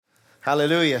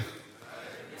Hallelujah.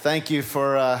 Thank you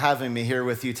for having me here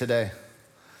with you today.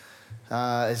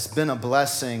 It's been a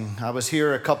blessing. I was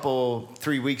here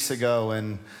 3 weeks ago,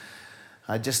 and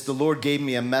the Lord gave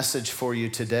me a message for you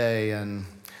today. And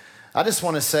I just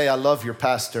want to say I love your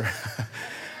pastor.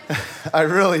 I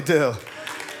really do.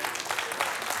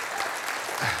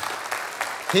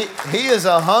 He is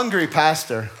a hungry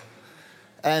pastor,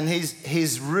 and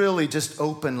he's really just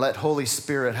open, let Holy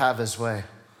Spirit have his way.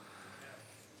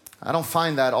 I don't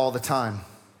find that all the time.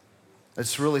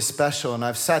 It's really special, and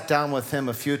I've sat down with him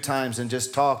a few times and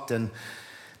just talked, and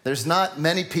there's not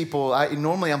many people,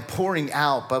 normally I'm pouring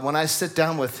out, but when I sit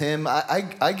down with him,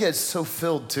 I get so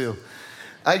filled too.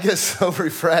 I get so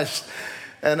refreshed,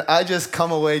 and I just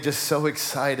come away just so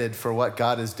excited for what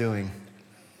God is doing.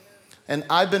 And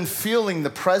I've been feeling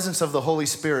the presence of the Holy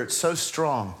Spirit so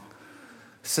strong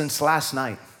since last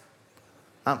night.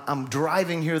 I'm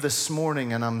driving here this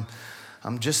morning, and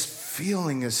I'm just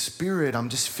feeling His Spirit. I'm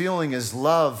just feeling His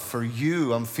love for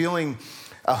you. I'm feeling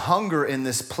a hunger in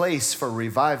this place for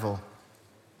revival.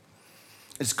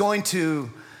 It's going to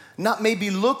not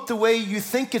maybe look the way you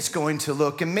think it's going to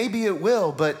look, and maybe it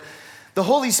will, but the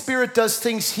Holy Spirit does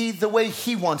things the way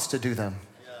He wants to do them.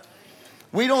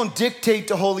 We don't dictate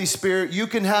to Holy Spirit, you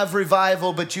can have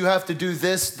revival, but you have to do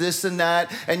this, and that,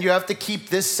 and you have to keep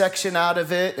this section out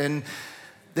of it, and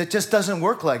that just doesn't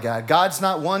work like that. God's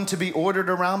not one to be ordered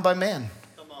around by man.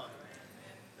 Come on.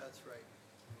 That's right.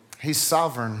 He's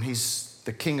sovereign. He's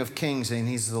the King of Kings, and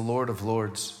He's the Lord of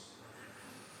Lords.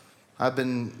 I've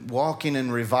been walking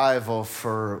in revival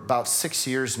for about 6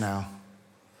 years now.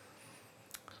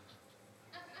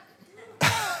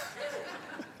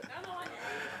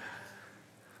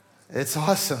 It's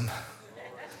awesome.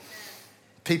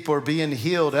 People are being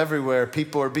healed everywhere.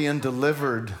 People are being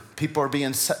delivered. People are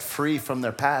being set free from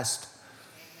their past.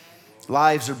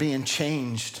 Lives are being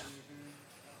changed.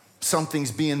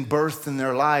 Something's being birthed in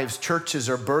their lives. Churches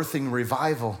are birthing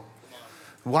revival.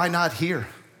 Why not here?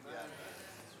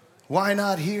 Why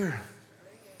not here?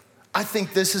 I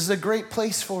think this is a great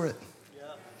place for it.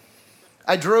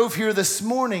 I drove here this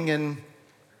morning, and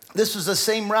this was the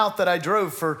same route that I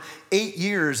drove for 8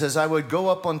 years as I would go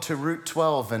up onto Route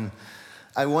 12, and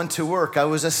I went to work. I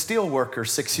was a steel worker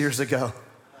 6 years ago.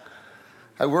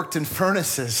 I worked in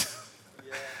furnaces.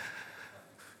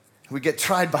 We get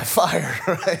tried by fire,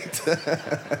 right?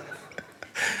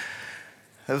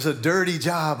 It was a dirty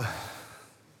job.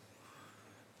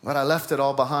 But I left it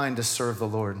all behind to serve the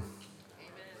Lord.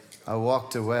 I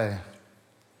walked away.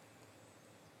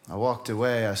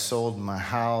 I sold my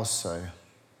house. I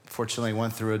fortunately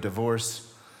went through a divorce.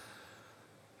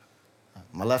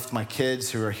 I left my kids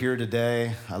who are here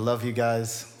today. I love you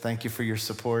guys. Thank you for your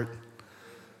support.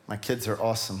 My kids are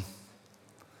awesome.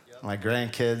 My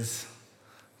grandkids,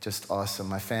 just awesome.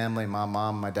 My family, my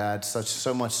mom, my dad,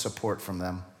 so much support from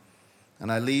them.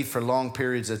 And I leave for long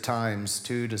periods of times,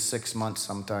 2 to 6 months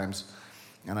sometimes.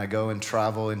 And I go and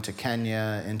travel into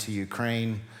Kenya, into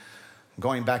Ukraine. I'm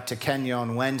going back to Kenya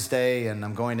on Wednesday, and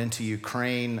I'm going into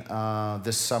Ukraine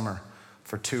this summer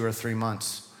for 2 or 3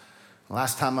 months.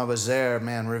 Last time I was there,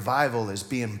 man, revival is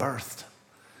being birthed.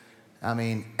 I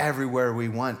mean, everywhere we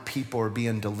went, people are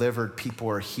being delivered. People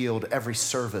are healed. Every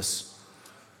service,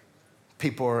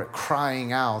 people are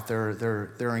crying out.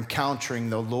 They're encountering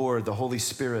the Lord, the Holy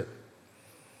Spirit.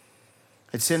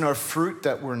 It's in our fruit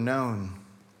that we're known.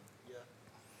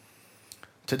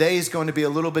 Today is going to be a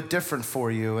little bit different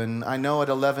for you, and I know at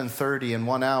 11:30 in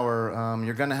 1 hour,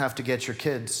 you're going to have to get your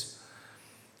kids.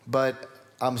 But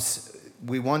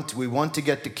we want to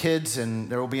get the kids, and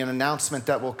there will be an announcement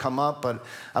that will come up. But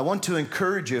I want to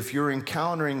encourage you, if you're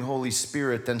encountering Holy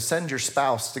Spirit, then send your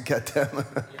spouse to get them.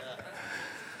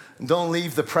 Don't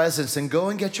leave the presence, and go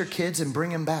and get your kids and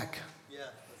bring them back.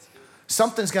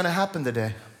 Something's going to happen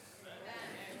today.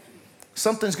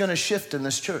 Something's going to shift in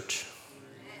this church.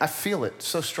 I feel it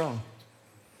so strong.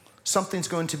 Something's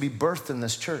going to be birthed in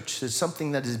this church. It's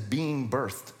something that is being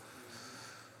birthed.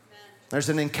 There's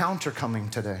an encounter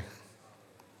coming today.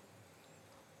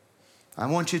 I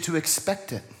want you to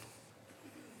expect it.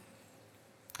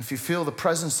 If you feel the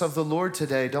presence of the Lord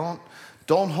today, don't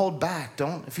hold back.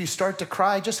 If you start to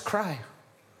cry, just cry.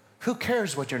 Who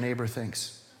cares what your neighbor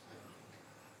thinks?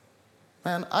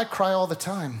 Man, I cry all the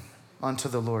time unto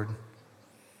the Lord.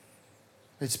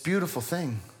 It's a beautiful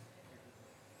thing.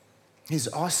 He's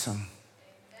awesome.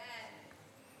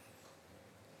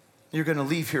 You're going to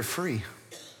leave here free.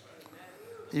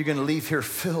 You're going to leave here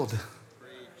filled.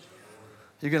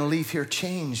 You're going to leave here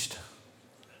changed.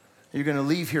 You're going to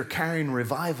leave here carrying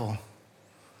revival.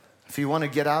 If you want to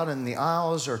get out in the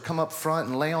aisles or come up front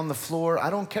and lay on the floor, I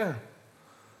don't care.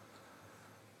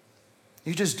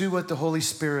 You just do what the Holy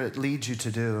Spirit leads you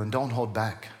to do and don't hold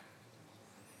back.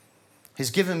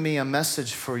 He's given me a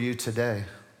message for you today.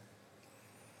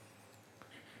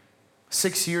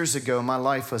 6 years ago, my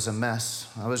life was a mess.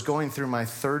 I was going through my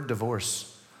third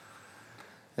divorce.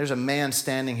 There's a man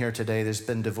standing here today that's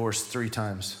been divorced 3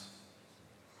 times.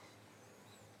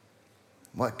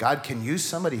 What, God can use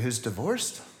somebody who's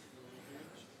divorced?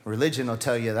 Religion will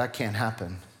tell you that can't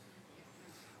happen.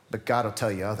 But God will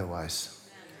tell you otherwise.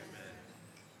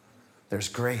 There's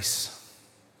grace.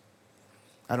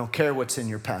 I don't care what's in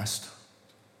your past.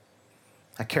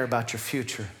 I care about your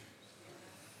future.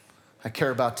 I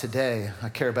care about today. I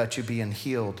care about you being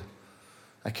healed.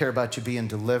 I care about you being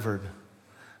delivered.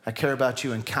 I care about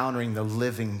you encountering the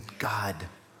living God,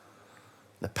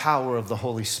 the power of the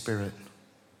Holy Spirit.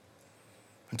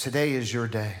 And today is your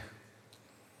day.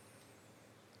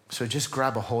 So just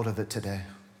grab a hold of it today.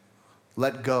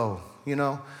 Let go. You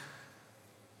know,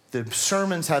 the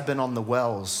sermons have been on the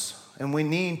wells, and we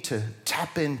need to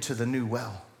tap into the new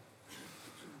well.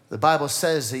 The Bible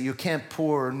says that you can't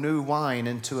pour new wine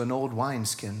into an old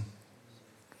wineskin.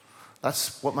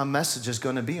 That's what my message is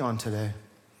going to be on today.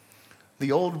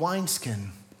 The old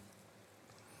wineskin.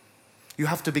 You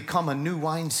have to become a new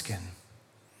wineskin.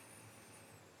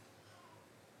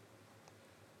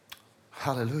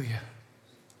 Hallelujah.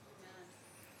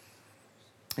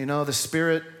 You know, the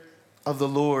Spirit of the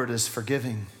Lord is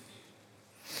forgiving.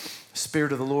 The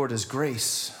Spirit of the Lord is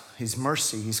grace. He's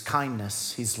mercy. He's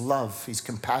kindness. He's love. He's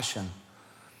compassion.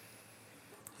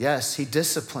 Yes, He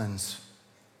disciplines.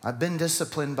 I've been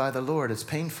disciplined by the Lord. It's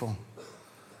painful.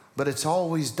 But it's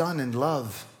always done in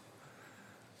love.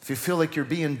 If you feel like you're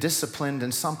being disciplined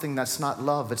in something that's not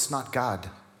love, it's not God.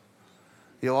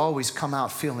 You'll always come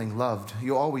out feeling loved.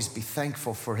 You'll always be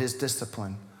thankful for His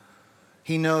discipline.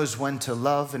 He knows when to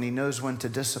love and He knows when to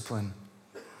discipline.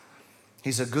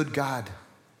 He's a good God.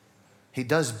 He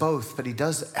does both, but He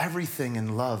does everything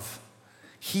in love.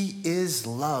 He is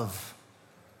love.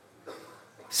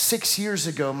 6 years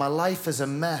ago, my life is a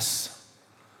mess.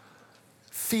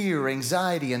 Fear,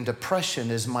 anxiety, and depression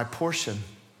is my portion.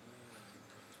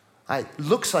 It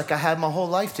looks like I had my whole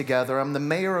life together. I'm the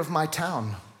mayor of my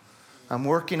town. I'm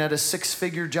working at a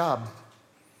 6-figure job.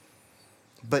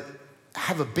 But I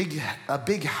have a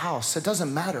big house. It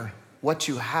doesn't matter what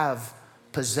you have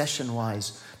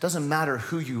possession-wise. It doesn't matter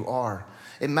who you are.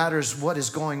 It matters what is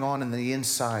going on in the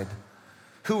inside.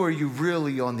 Who are you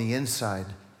really on the inside?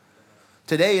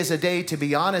 Today is a day to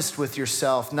be honest with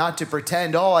yourself, not to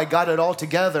pretend, oh, I got it all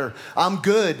together. I'm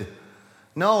good.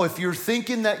 No, if you're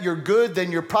thinking that you're good,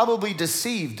 then you're probably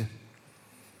deceived.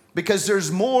 Because there's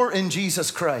more in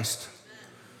Jesus Christ.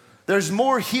 There's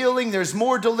more healing, there's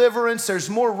more deliverance, there's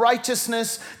more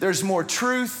righteousness, there's more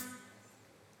truth.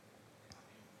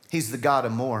 He's the God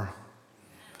of more.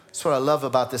 That's what I love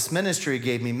about this ministry He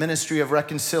gave me, Ministry of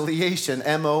Reconciliation,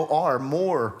 M-O-R,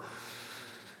 more.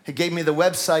 He gave me the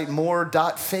website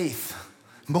more.faith,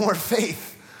 more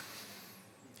faith.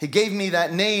 He gave me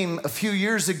that name a few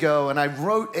years ago, and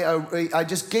I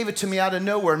just gave it to me out of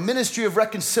nowhere, Ministry of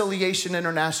Reconciliation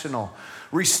International,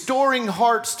 restoring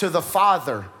hearts to the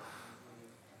Father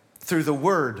through the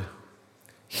Word,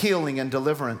 healing and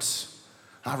deliverance.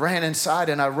 I ran inside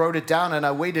and I wrote it down, and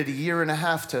I waited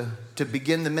 1.5 years to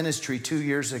begin the ministry 2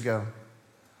 years ago.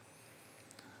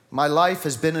 My life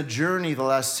has been a journey the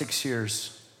last 6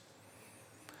 years.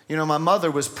 You know, my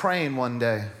mother was praying one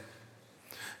day.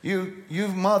 You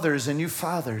mothers and you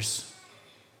fathers,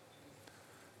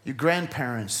 you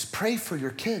grandparents, pray for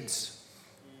your kids.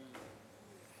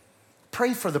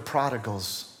 Pray for the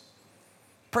prodigals.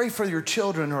 Pray for your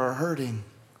children who are hurting.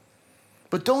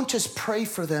 But don't just pray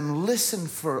for them. Listen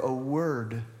for a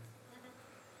word.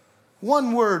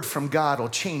 One word from God will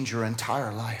change your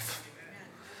entire life.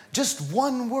 Just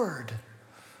one word.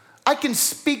 I can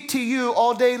speak to you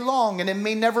all day long and it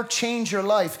may never change your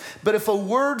life. But if a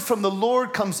word from the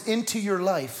Lord comes into your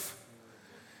life,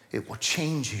 it will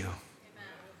change you.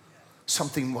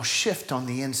 Something will shift on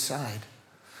the inside.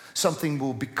 Something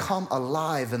will become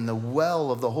alive, and the well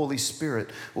of the Holy Spirit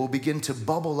will begin to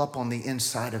bubble up on the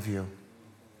inside of you.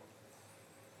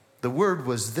 The word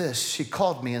was this. She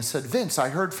called me and said, Vince, I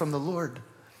heard from the Lord.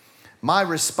 My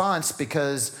response,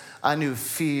 because I knew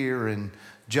fear and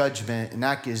judgment and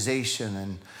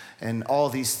accusation and all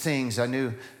these things. I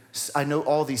know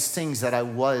all these things that I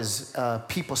was,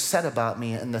 people said about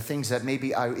me, and the things that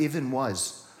maybe I even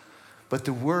was. But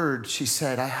the word, she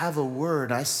said, I have a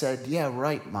word. I said, yeah,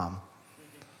 right, Mom.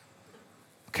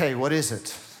 Okay, what is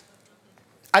it?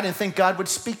 I didn't think God would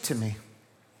speak to me.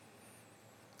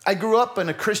 I grew up in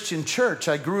a Christian church.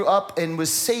 I grew up and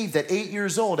was saved at 8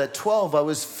 years old. At 12, I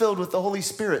was filled with the Holy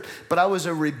Spirit. But I was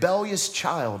a rebellious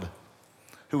child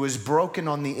who was broken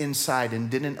on the inside and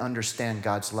didn't understand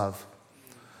God's love.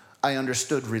 I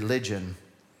understood religion.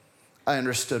 I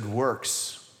understood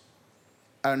works.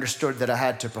 I understood that I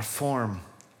had to perform.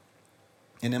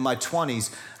 And in my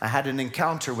 20s, I had an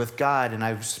encounter with God, and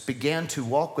I began to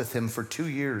walk with him for 2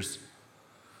 years.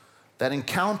 That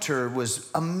encounter was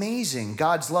amazing.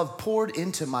 God's love poured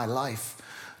into my life.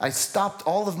 I stopped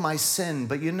all of my sin,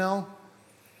 but you know,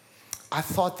 I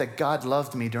thought that God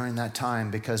loved me during that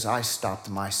time because I stopped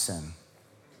my sin.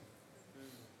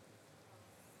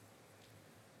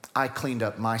 I cleaned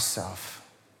up myself,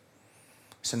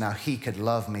 so now he could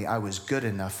love me. I was good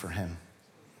enough for him.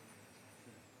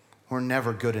 We're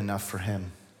never good enough for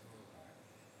him.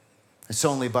 It's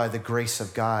only by the grace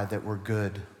of God that we're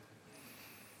good.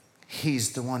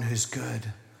 He's the one who's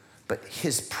good, but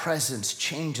his presence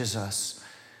changes us.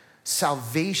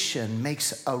 Salvation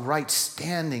makes a right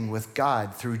standing with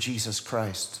God through Jesus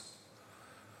Christ.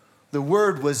 The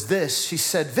word was this. She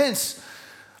said, Vince,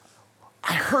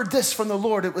 I heard this from the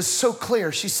Lord. It was so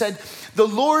clear. She said, the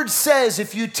Lord says,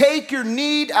 if you take your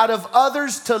need out of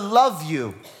others to love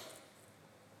you,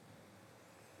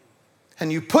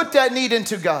 and you put that need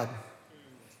into God,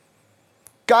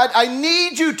 God, I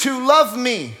need you to love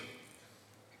me.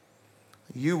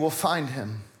 You will find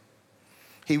him.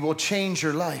 He will change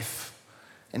your life,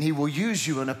 and he will use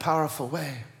you in a powerful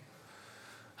way.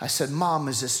 I said, Mom,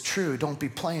 is this true? Don't be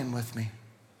playing with me.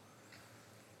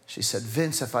 She said,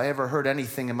 Vince, if I ever heard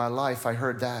anything in my life, I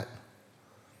heard that.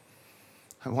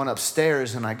 I went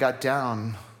upstairs and I got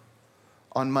down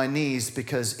on my knees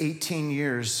because 18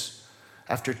 years,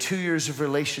 after 2 years of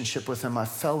relationship with him, I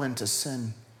fell into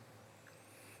sin.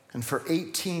 And for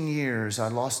 18 years, I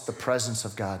lost the presence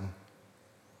of God.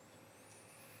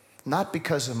 Not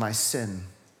because of my sin,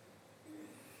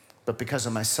 but because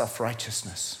of my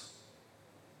self-righteousness.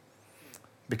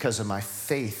 Because of my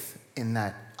faith in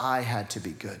that I had to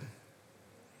be good.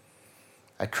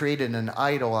 I created an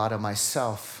idol out of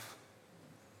myself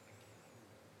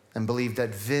and believed that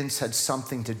Vince had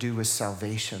something to do with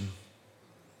salvation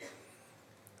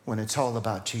when it's all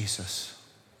about Jesus.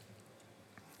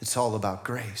 It's all about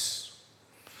grace.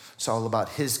 It's all about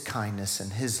his kindness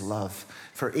and his love.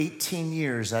 For 18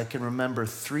 years, I can remember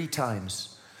 3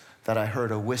 times that I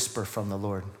heard a whisper from the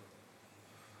Lord.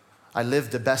 I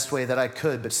lived the best way that I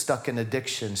could, but stuck in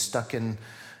addiction, stuck in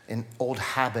old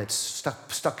habits,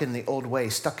 stuck in the old way,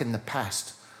 stuck in the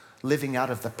past, living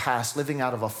out of the past, living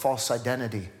out of a false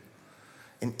identity.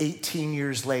 And 18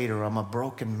 years later, I'm a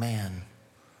broken man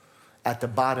at the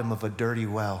bottom of a dirty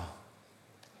well.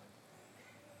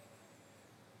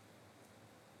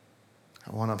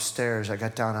 I went upstairs, I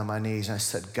got down on my knees, and I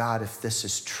said, God, if this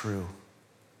is true,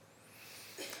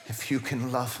 if you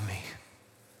can love me,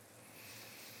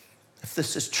 if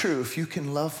this is true, if you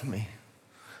can love me,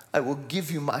 I will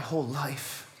give you my whole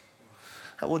life.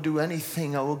 I will do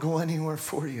anything, I will go anywhere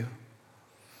for you.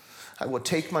 I will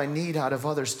take my need out of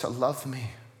others to love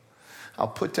me. I'll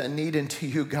put that need into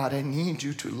you, God. I need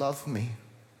you to love me.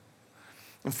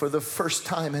 And for the first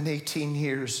time in 18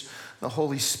 years, the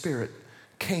Holy Spirit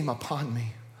came upon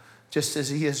me, just as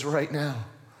he is right now.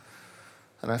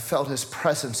 And I felt his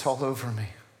presence all over me.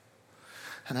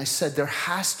 And I said, there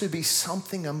has to be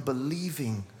something I'm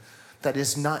believing that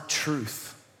is not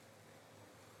truth.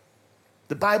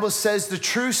 The Bible says the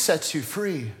truth sets you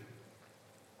free.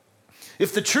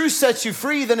 If the truth sets you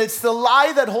free, then it's the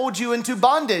lie that holds you into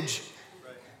bondage.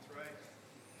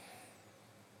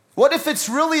 What if it's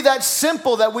really that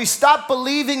simple that we stop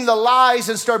believing the lies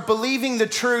and start believing the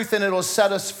truth, and it'll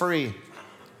set us free?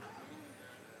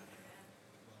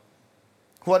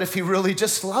 What if he really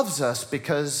just loves us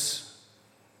because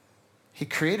he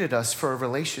created us for a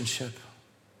relationship?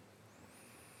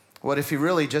 What if he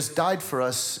really just died for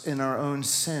us in our own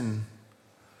sin,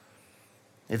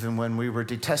 even when we were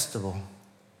detestable?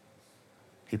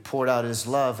 He poured out his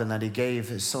love and that he gave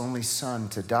his only son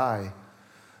to die,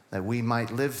 that we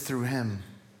might live through him.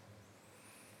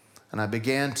 And I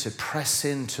began to press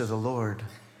into the Lord.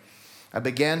 I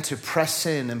began to press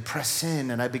in,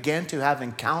 and I began to have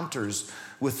encounters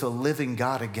with the living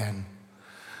God again.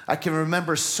 I can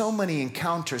remember so many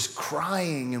encounters,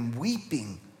 crying and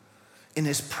weeping in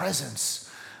his presence,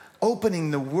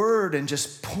 opening the word and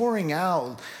just pouring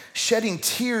out, shedding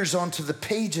tears onto the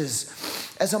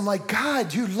pages as I'm like,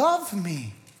 God, you love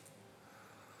me.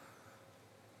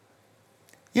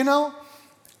 You know,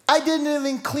 I didn't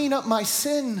even clean up my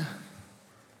sin.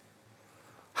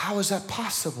 How is that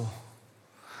possible?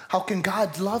 How can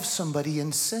God love somebody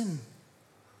in sin?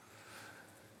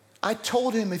 I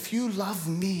told him, if you love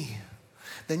me,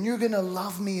 then you're going to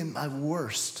love me in my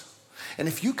worst. And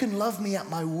if you can love me at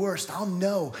my worst, I'll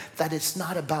know that it's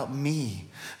not about me,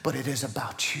 but it is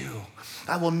about you.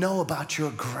 I will know about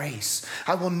your grace.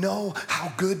 I will know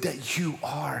how good that you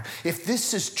are. If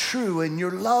this is true and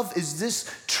your love is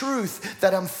this truth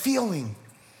that I'm feeling,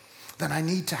 then I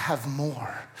need to have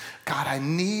more. God, I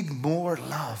need more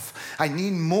love. I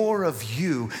need more of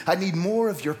you. I need more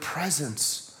of your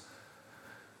presence.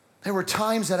 There were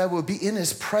times that I would be in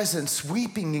his presence,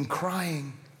 weeping and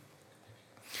crying.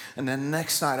 And then the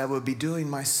next night I would be doing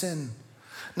my sin,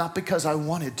 not because I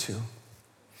wanted to,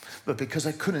 but because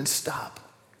I couldn't stop.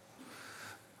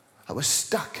 I was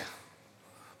stuck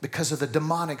because of the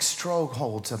demonic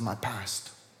strongholds of my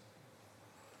past.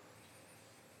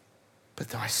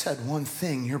 But I said one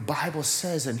thing, your Bible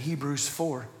says in Hebrews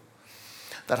 4,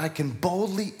 that I can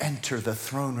boldly enter the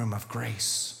throne room of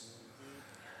grace.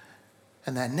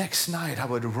 And that next night I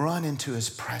would run into his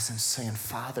presence saying,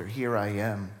 Father, here I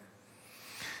am.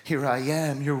 Here I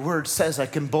am. Your word says I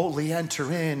can boldly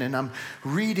enter in, and I'm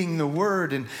reading the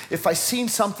word. And if I seen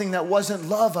something that wasn't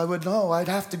love, I would know. I'd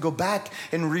have to go back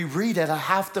and reread it. I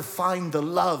have to find the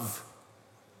love.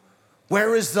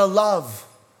 Where is the love?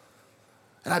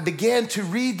 And I began to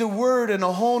read the word in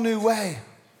a whole new way.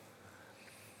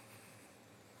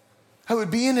 I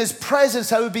would be in his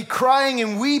presence. I would be crying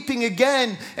and weeping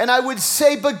again. And I would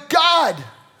say, but God,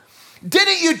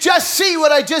 didn't you just see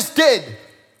what I just did?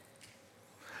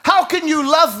 How can you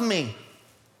love me?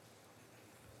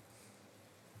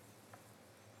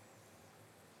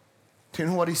 Do you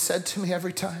know what he said to me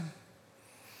every time?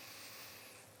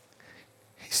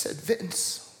 He said,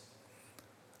 Vince,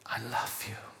 I love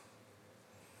you.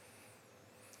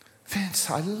 Vince,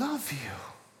 I love you.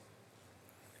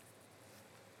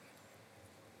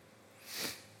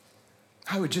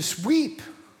 I would just weep.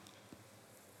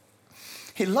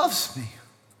 He loves me.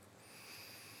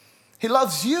 He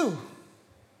loves you.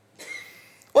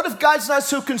 What if God's not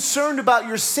so concerned about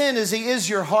your sin as he is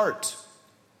your heart?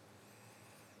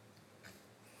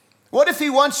 What if he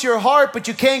wants your heart, but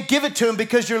you can't give it to him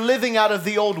because you're living out of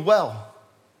the old well?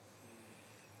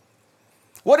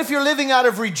 What if you're living out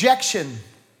of rejection,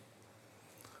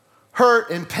 hurt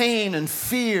and pain and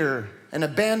fear and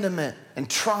abandonment and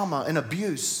trauma and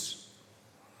abuse?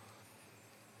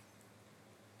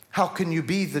 How can you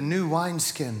be the new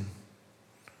wineskin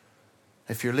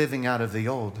if you're living out of the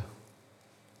old?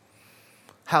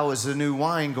 How is the new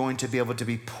wine going to be able to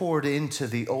be poured into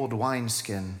the old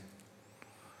wineskin?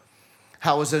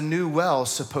 How is a new well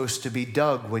supposed to be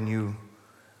dug when you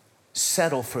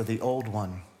settle for the old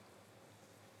one?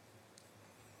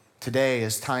 Today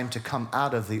is time to come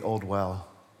out of the old well.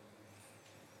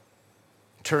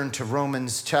 Turn to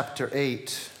Romans chapter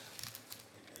 8.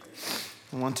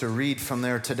 I want to read from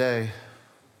there today.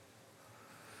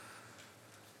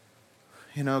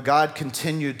 You know, God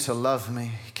continued to love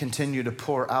me. He continued to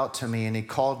pour out to me, and he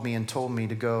called me and told me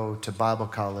to go to Bible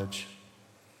college.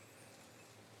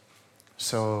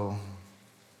 So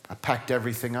I packed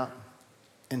everything up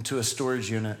into a storage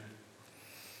unit.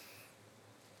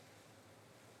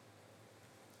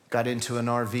 Got into an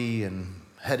RV and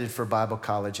headed for Bible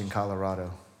college in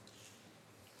Colorado,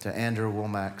 to Andrew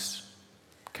Womack's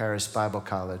Charis Bible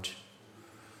College.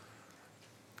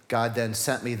 God then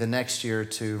sent me the next year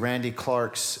to Randy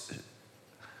Clark's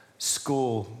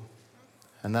school,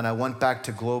 and then I went back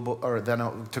to Global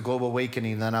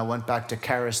Awakening. Then I went back to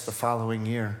Charis the following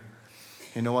year.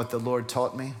 You know what the Lord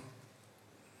taught me?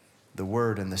 The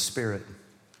Word and the Spirit.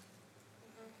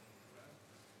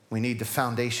 We need the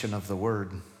foundation of the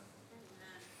Word.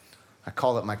 I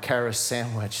call it my Charis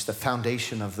sandwich, the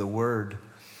foundation of the Word.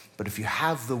 But if you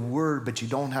have the Word, but you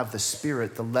don't have the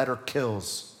Spirit, the letter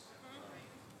kills,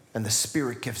 and the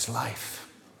Spirit gives life.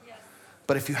 Yes.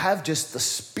 But if you have just the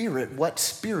Spirit, what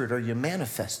Spirit are you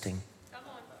manifesting? Come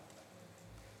on.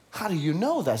 How do you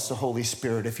know that's the Holy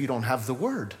Spirit if you don't have the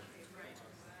Word?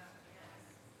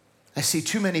 I see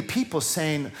too many people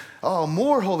saying, oh,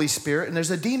 more Holy Spirit, and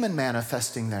there's a demon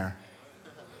manifesting there.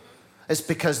 It's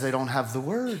because they don't have the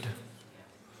Word.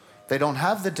 They don't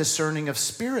have the discerning of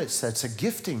spirits. That's a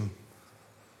gifting.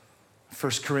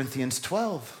 1 Corinthians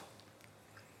 12.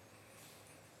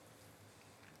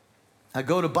 I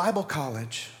go to Bible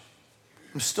college.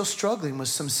 I'm still struggling with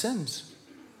some sins.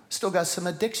 Still got some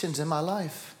addictions in my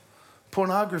life.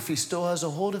 Pornography still has a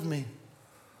hold of me.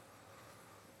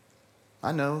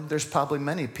 I know there's probably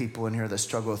many people in here that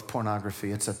struggle with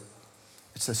pornography. It's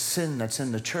a sin that's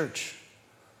in the church.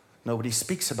 Nobody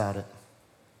speaks about it.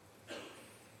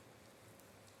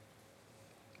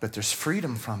 But there's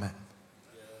freedom from it.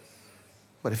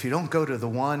 But if you don't go to the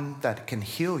one that can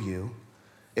heal you,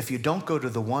 if you don't go to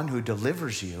the one who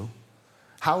delivers you,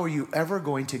 how are you ever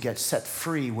going to get set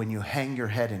free when you hang your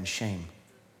head in shame?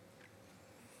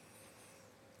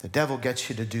 The devil gets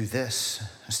you to do this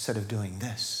instead of doing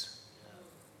this.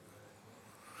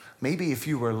 Maybe if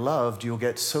you were loved, you'll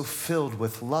get so filled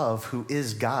with love, who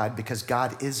is God, because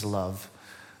God is love,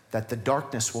 that the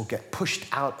darkness will get pushed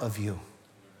out of you.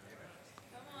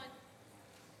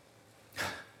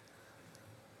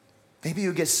 Maybe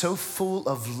you get so full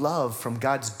of love from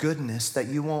God's goodness that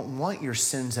you won't want your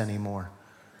sins anymore.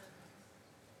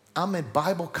 I'm at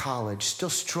Bible college,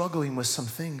 still struggling with some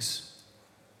things.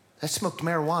 I smoked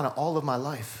marijuana all of my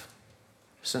life,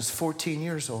 since 14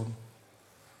 years old.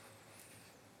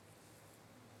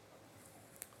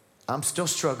 I'm still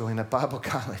struggling at Bible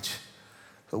college.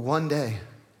 But one day,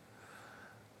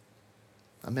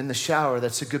 I'm in the shower.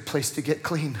 That's a good place to get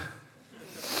clean.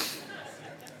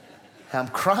 I'm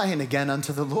crying again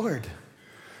unto the Lord.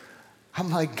 I'm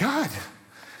like, God,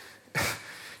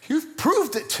 you've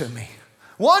proved it to me.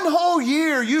 One whole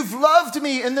year, you've loved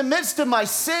me in the midst of my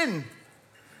sin.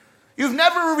 You've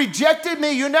never rejected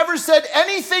me. You never said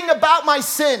anything about my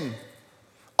sin.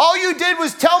 All you did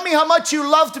was tell me how much you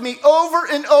loved me over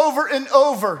and over and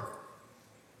over.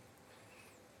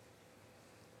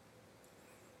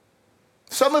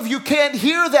 Some of you can't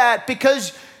hear that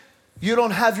because you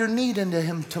don't have your need into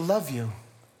him to love you.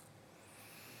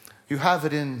 You have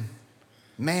it in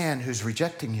man who's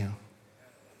rejecting you.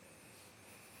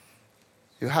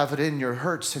 You have it in your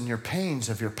hurts and your pains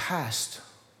of your past.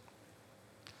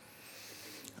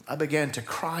 I began to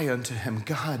cry unto him,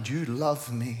 God, you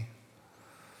love me.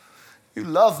 You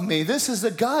love me. This is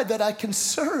a God that I can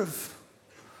serve.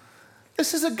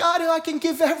 This is a God who I can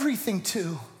give everything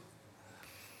to.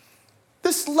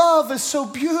 This love is so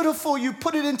beautiful. You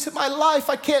put it into my life.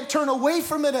 I can't turn away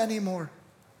from it anymore.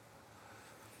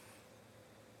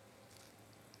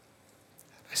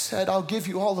 I said, I'll give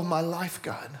you all of my life,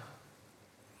 God.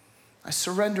 I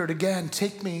surrendered again.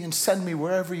 Take me and send me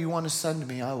wherever you want to send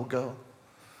me. I will go.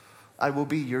 I will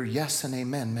be your yes and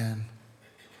amen, man.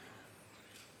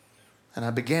 And I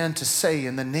began to say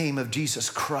in the name of Jesus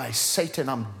Christ, Satan,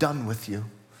 I'm done with you.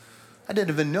 I didn't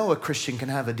even know a Christian can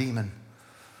have a demon.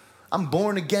 I'm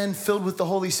born again, filled with the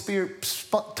Holy Spirit,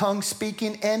 tongue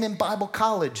speaking, and in Bible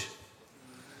college.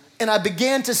 And I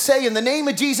began to say in the name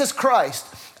of Jesus Christ,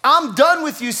 I'm done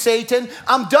with you, Satan.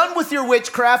 I'm done with your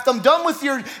witchcraft. I'm done with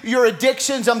your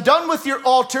addictions. I'm done with your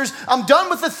altars. I'm done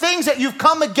with the things that you've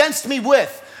come against me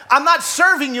with. I'm not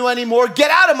serving you anymore.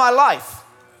 Get out of my life.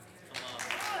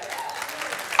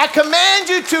 I command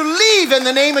you to leave in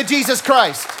the name of Jesus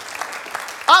Christ.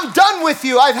 I'm done with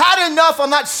you. I've had enough. I'm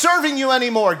not serving you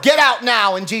anymore. Get out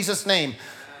now in Jesus' name.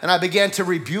 And I began to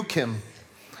rebuke him.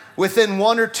 Within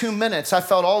 1 or 2 minutes, I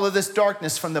felt all of this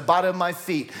darkness from the bottom of my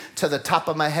feet to the top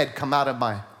of my head come out of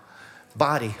my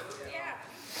body,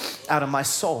 out of my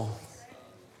soul.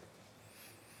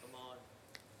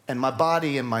 And my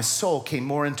body and my soul came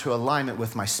more into alignment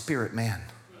with my spirit man.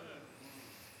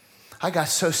 I got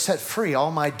so set free, all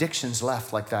my addictions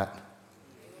left like that.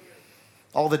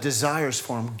 All the desires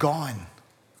for him, gone.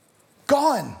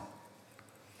 Gone.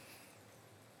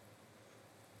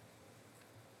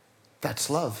 That's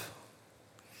love.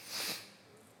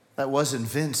 That wasn't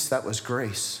Vince, that was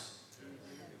grace.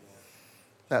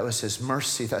 That was his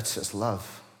mercy, that's his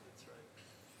love.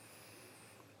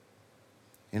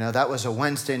 You know, that was a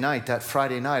Wednesday night. That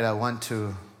Friday night, I went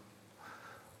to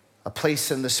a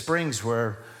place in the Springs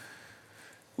where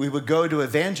we would go to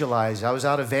evangelize. I was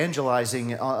out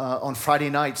evangelizing on Friday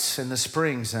nights in the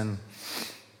Springs, and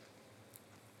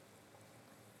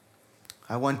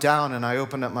I went down and I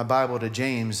opened up my Bible to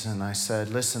James and I said,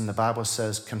 listen, the Bible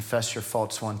says, confess your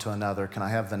faults one to another. Can I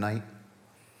have the night?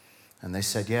 And they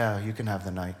said, yeah, you can have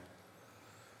the night.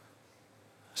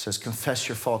 It says, confess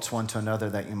your faults one to another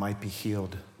that you might be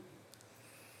healed.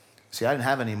 See, I didn't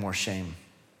have any more shame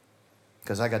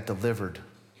because I got delivered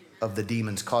of the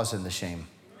demons causing the shame.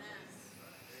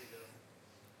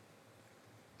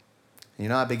 You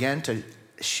know, I began to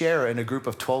share in a group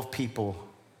of 12 people,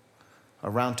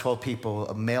 around 12 people,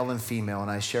 a male and female, and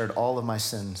I shared all of my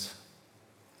sins.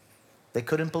 They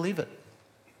couldn't believe it.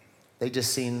 They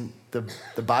just seen the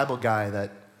Bible guy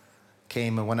that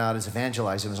came and went out as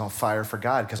evangelizing was on fire for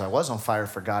God, because I was on fire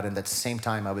for God, and at the same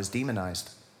time I was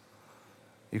demonized.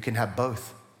 You can have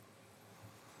both.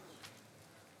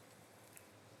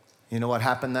 You know what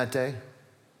happened that day?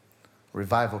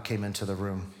 Revival came into the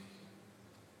room.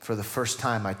 For the first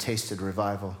time, I tasted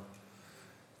revival.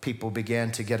 People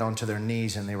began to get onto their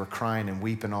knees and they were crying and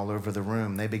weeping all over the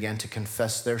room. They began to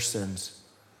confess their sins.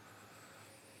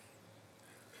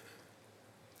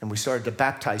 And we started to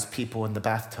baptize people in the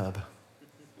bathtub.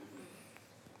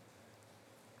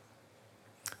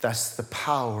 That's the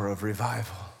power of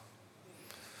revival.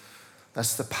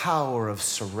 That's the power of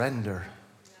surrender.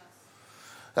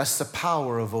 That's the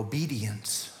power of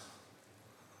obedience.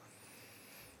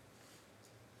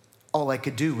 All I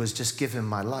could do was just give him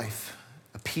my life,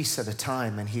 a piece at a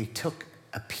time, and he took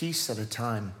a piece at a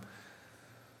time.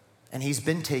 And he's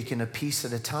been taking a piece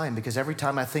at a time, because every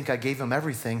time I think I gave him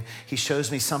everything, he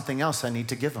shows me something else I need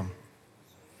to give him.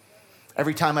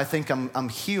 Every time I think I'm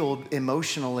healed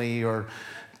emotionally or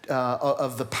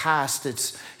of the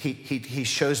past, he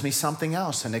shows me something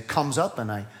else, and it comes up,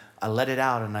 and I let it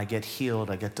out, and I get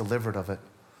healed, I get delivered of it.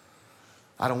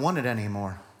 I don't want it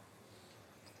anymore.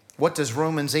 What does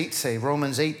Romans 8 say?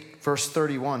 Romans 8, verse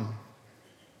 31.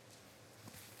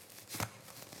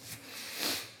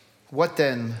 What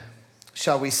then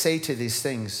shall we say to these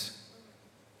things?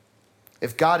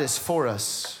 If God is for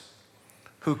us,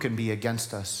 who can be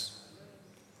against us?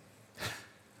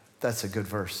 That's a good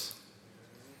verse.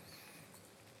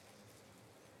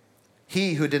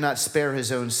 He who did not spare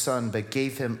his own son, but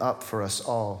gave him up for us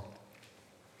all,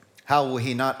 how will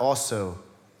he not also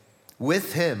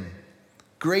with him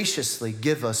graciously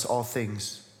give us all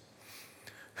things?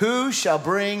 Who shall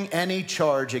bring any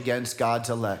charge against God's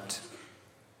elect?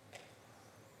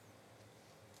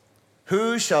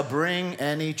 Who shall bring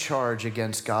any charge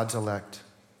against God's elect?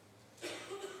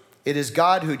 It is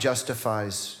God who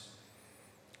justifies.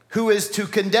 Who is to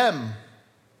condemn?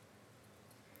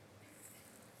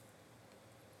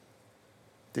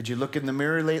 Did you look in the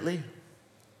mirror lately?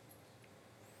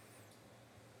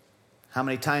 How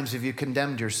many times have you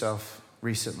condemned yourself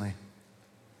recently?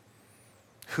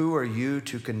 Who are you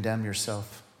to condemn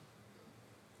yourself?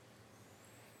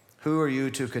 Who are you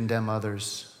to condemn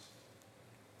others?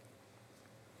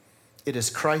 It is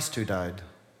Christ who died.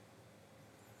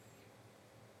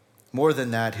 More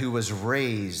than that, who was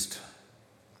raised,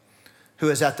 who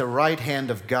is at the right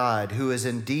hand of God, who is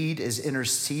indeed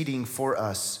interceding for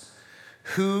us.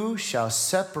 Who shall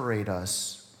separate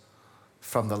us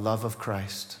from the love of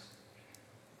Christ?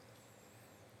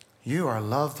 You are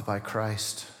loved by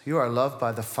Christ. You are loved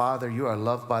by the Father. You are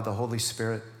loved by the Holy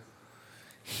Spirit.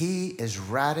 He is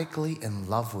radically in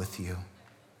love with you.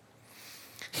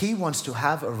 He wants to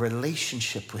have a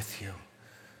relationship with you.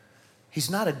 He's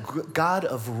not a God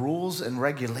of rules and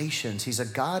regulations. He's a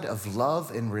God of love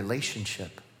and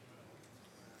relationship.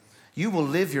 You will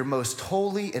live your most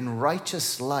holy and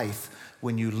righteous life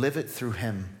when you live it through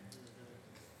him.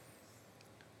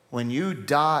 When you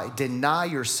deny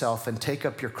yourself and take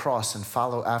up your cross and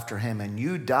follow after him, and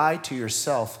you die to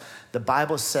yourself, the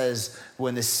Bible says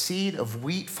when the seed of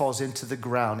wheat falls into the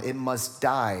ground, it must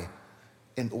die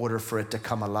in order for it to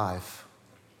come alive.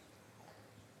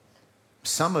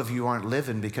 Some of you aren't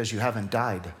living because you haven't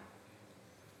died.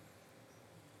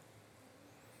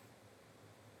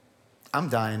 I'm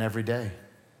dying every day.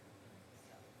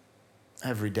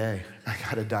 Every day, I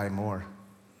gotta die more.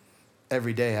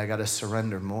 Every day, I gotta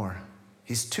surrender more.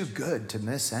 He's too good to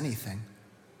miss anything.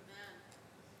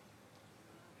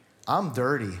 I'm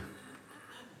dirty.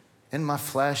 In my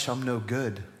flesh, I'm no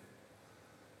good.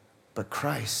 But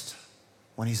Christ,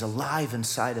 when he's alive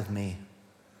inside of me,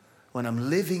 when I'm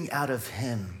living out of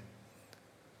him,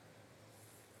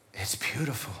 it's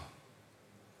beautiful.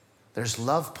 There's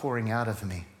love pouring out of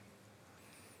me.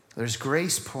 There's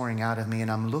grace pouring out of me,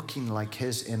 and I'm looking like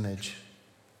his image.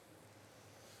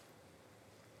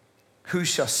 Who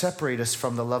shall separate us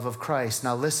from the love of Christ?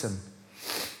 Now listen.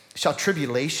 Shall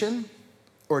tribulation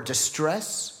or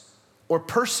distress or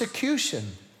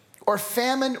persecution or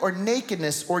famine or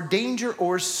nakedness or danger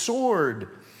or sword,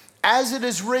 as it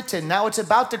is written? Now it's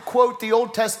about to quote the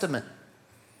Old Testament,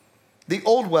 the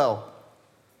old well.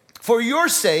 For your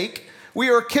sake, we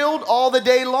are killed all the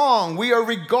day long. We are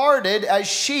regarded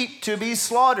as sheep to be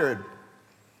slaughtered.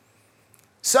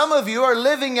 Some of you are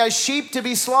living as sheep to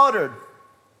be slaughtered.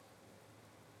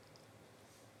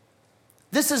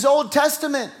 This is Old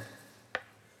Testament.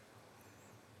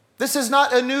 This is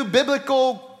not a new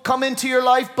biblical come into your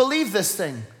life, believe this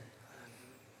thing.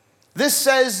 This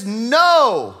says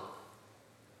no.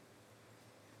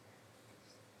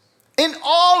 In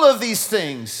all of these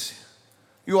things,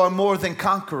 you are more than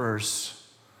conquerors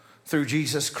through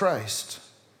Jesus Christ,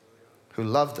 who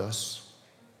loved us.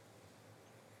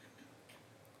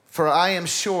 For I am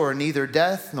sure neither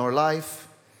death nor life,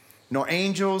 nor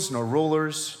angels nor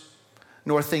rulers,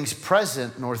 nor things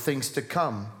present nor things to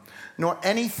come, nor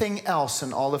anything else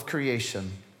in all of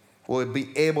creation will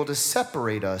be able to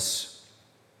separate us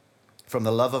from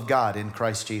the love of God in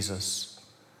Christ Jesus.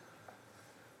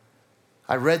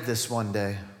 I read this one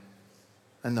day.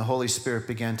 And the Holy Spirit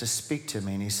began to speak to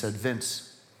me, and he said,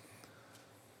 Vince,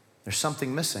 there's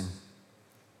something missing.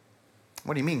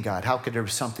 What do you mean, God? How could there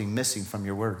be something missing from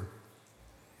your word?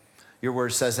 Your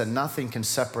word says that nothing can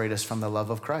separate us from the love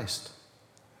of Christ.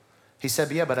 He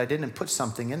said, yeah, but I didn't put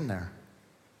something in there.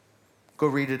 Go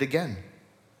read it again.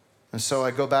 And so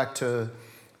I go back to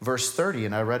verse 30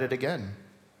 and I read it again.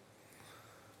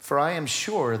 For I am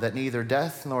sure that neither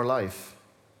death nor life,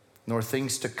 nor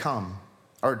things to come,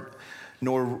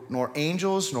 nor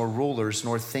angels, nor rulers,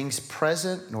 nor things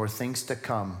present, nor things to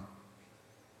come.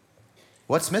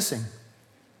 What's missing?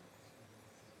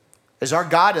 Is our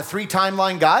God a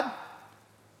 3-timeline God?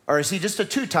 Or is he just a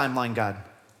 2-timeline God?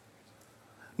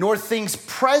 Nor things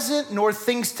present, nor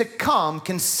things to come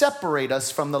can separate us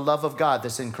from the love of God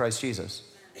that's in Christ Jesus.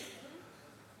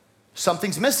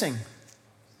 Something's missing.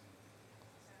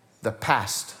 The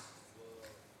past.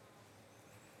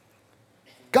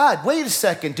 God, wait a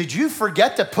second. Did you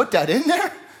forget to put that in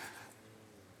there?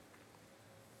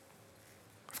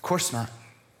 Of course not.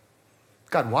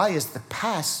 God, why is the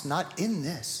past not in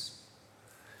this?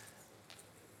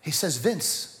 He says,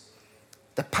 Vince,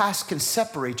 the past can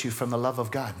separate you from the love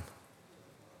of God.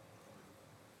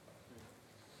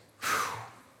 Whew.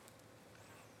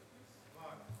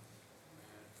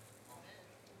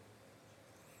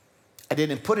 I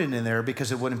didn't put it in there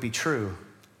because it wouldn't be true.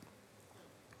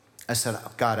 I said,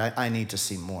 God, I need to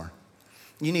see more.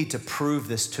 You need to prove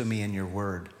this to me in your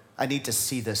word. I need to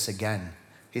see this again.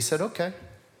 He said, okay.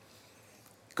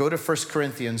 Go to 1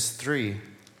 Corinthians 3.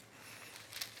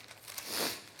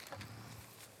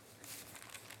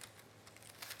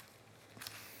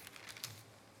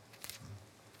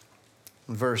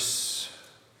 Verse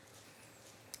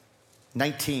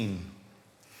 19.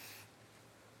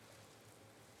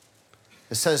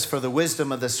 It says, for the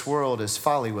wisdom of this world is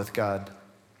folly with God.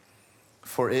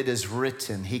 For it is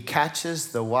written, he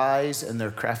catches the wise in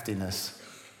their craftiness.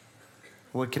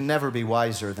 We can never be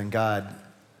wiser than God.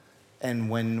 And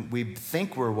when we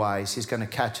think we're wise, he's going to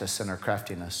catch us in our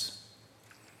craftiness.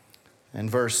 In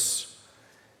verse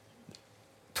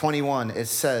 21, it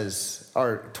says,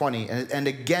 or 20, and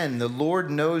again, the Lord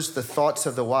knows the thoughts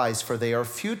of the wise, for they are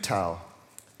futile.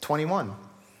 21.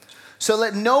 So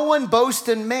let no one boast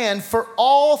in man, for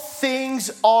all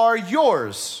things are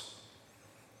yours.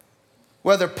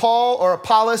 Whether Paul or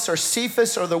Apollos or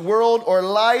Cephas or the world or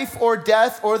life or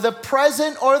death or the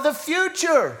present or the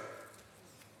future.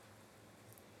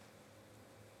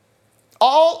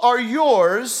 All are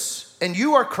yours, and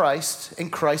you are Christ,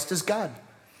 and Christ is God.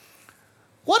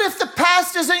 What if the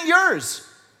past isn't yours?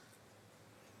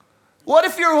 What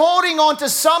if you're holding on to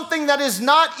something that is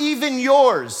not even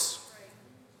yours?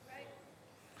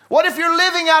 What if you're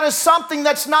living out of something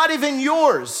that's not even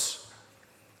yours?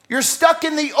 You're stuck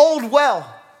in the old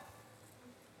well.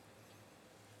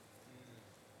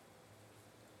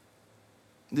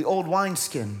 The old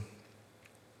wineskin.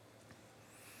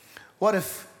 What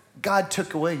if God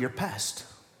took away your past?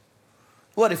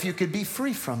 What if you could be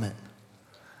free from it?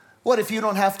 What if you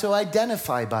don't have to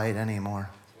identify by it anymore?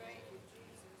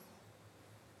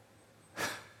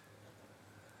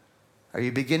 Are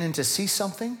you beginning to see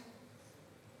something?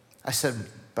 I said,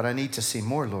 but I need to see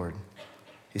more, Lord.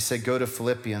 He said, go to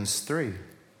Philippians 3.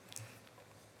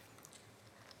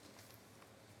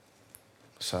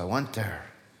 So I went there.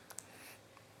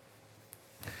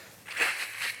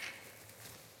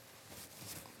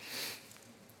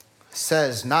 It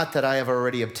says, not that I have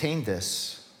already obtained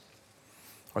this,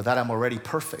 or that I'm already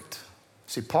perfect.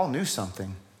 See, Paul knew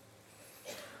something.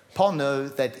 Paul knew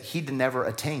that he'd never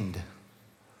attained.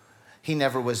 He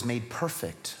never was made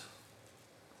perfect.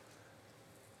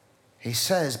 He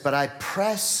says, but I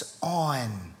press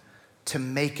on to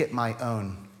make it my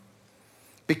own,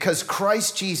 because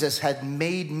Christ Jesus had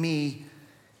made me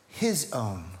his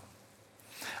own.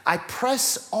 I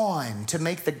press on to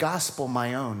make the gospel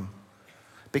my own,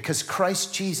 because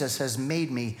Christ Jesus has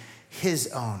made me his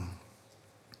own.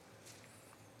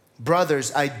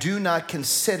 Brothers, I do not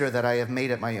consider that I have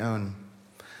made it my own,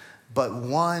 but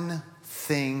one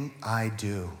thing I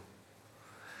do.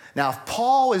 Now, if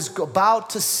Paul is about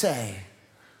to say,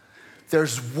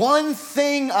 there's one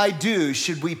thing I do,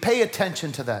 should we pay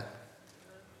attention to that?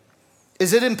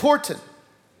 Is it important?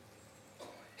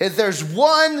 If there's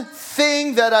one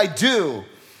thing that I do,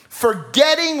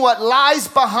 forgetting what lies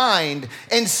behind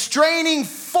and straining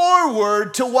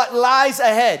forward to what lies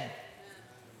ahead.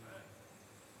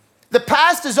 The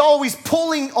past is always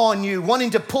pulling on you,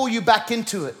 wanting to pull you back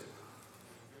into it.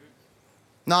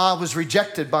 No, I was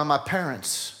rejected by my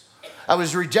parents. I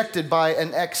was rejected by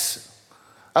an ex.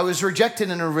 I was rejected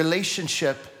in a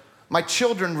relationship My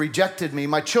children rejected me.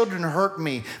 My children hurt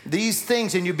me. These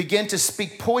things, and you begin to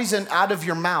speak poison out of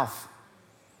your mouth.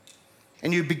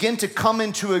 And you begin to come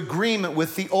into agreement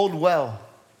with the old well.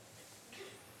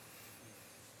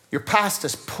 Your past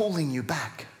is pulling you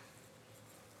back.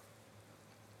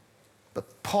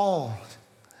 But Paul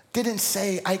didn't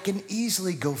say, I can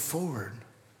easily go forward.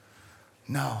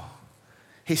 No.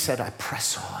 He said, I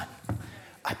press on.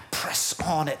 I press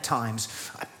on at times.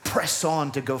 I press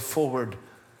on to go forward.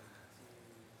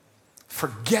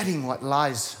 Forgetting what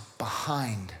lies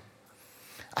behind.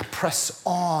 I press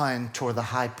on toward the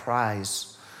high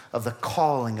prize of the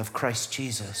calling of Christ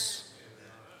Jesus.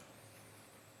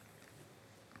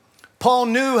 Paul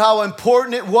knew how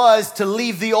important it was to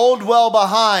leave the old well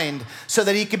behind so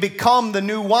that he could become the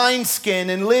new wineskin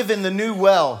and live in the new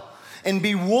well and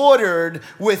be watered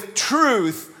with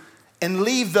truth and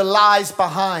leave the lies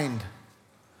behind.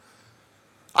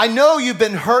 I know you've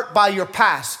been hurt by your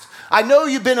past. I know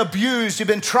you've been abused, you've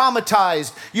been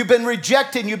traumatized, you've been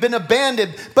rejected, you've been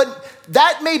abandoned, but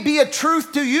that may be a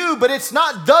truth to you, but it's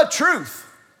not the truth.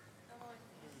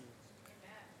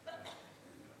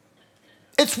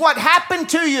 It's what happened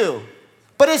to you,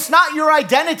 but it's not your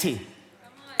identity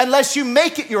unless you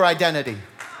make it your identity.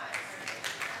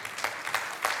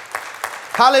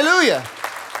 Hallelujah.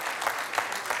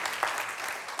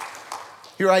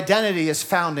 Your identity is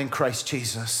found in Christ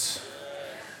Jesus.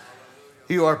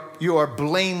 You are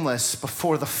blameless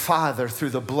before the Father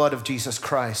through the blood of Jesus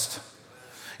Christ.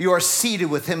 You are seated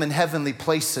with him in heavenly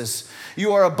places.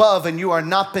 You are above and you are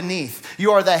not beneath.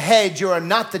 You are the head, you are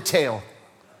not the tail.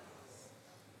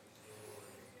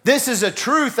 This is a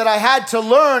truth that I had to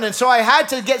learn, and so I had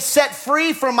to get set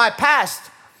free from my past.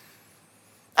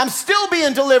 I'm still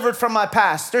being delivered from my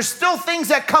past. There's still things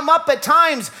that come up at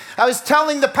times. I was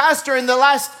telling the pastor in the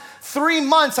last 3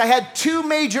 months, I had 2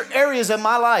 major areas in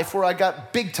my life where I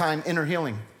got big time inner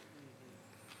healing.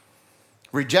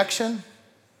 Rejection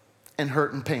and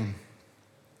hurt and pain.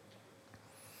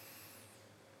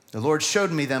 The Lord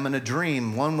showed me them in a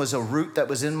dream. One was a root that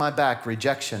was in my back,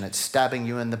 rejection. It's stabbing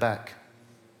you in the back.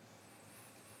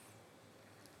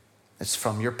 It's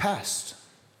from your past.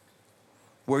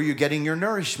 Where are you getting your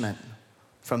nourishment?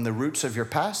 From the roots of your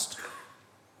past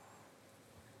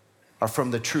or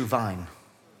from the true vine?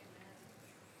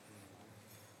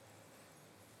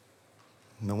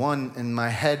 And the one in my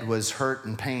head was hurt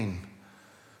and pain.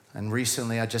 And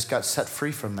recently I just got set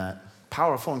free from that.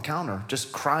 Powerful encounter,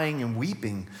 just crying and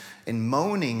weeping and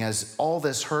moaning as all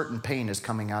this hurt and pain is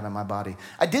coming out of my body.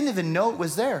 I didn't even know it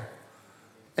was there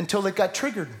until it got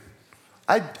triggered.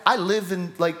 I live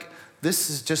in, like, this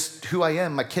is just who I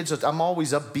am. My kids, I'm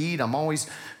always upbeat. I'm always,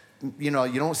 you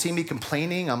don't see me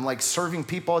complaining. I'm like serving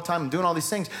people all the time. I'm doing all these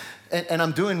things. And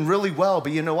I'm doing really well.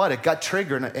 But you know what? It got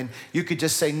triggered. And you could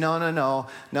just say, no,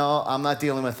 I'm not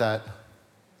dealing with that.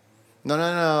 No,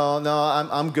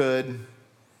 I'm good.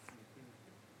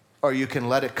 Or you can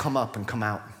let it come up and come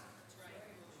out.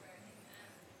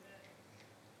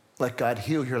 Let God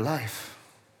heal your life.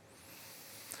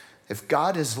 If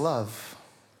God is love,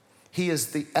 he is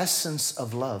the essence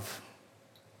of love.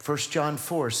 1 John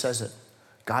 4 says it.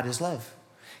 God is love.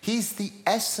 He's the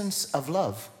essence of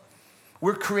love.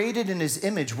 We're created in his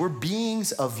image. We're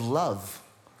beings of love.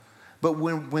 But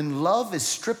when love is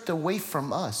stripped away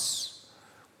from us,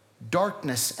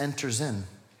 darkness enters in.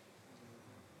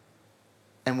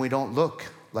 And we don't look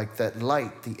like that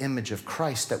light, the image of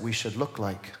Christ that we should look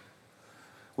like.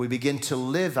 We begin to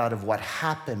live out of what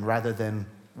happened rather than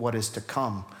what is to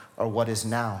come or what is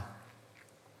now.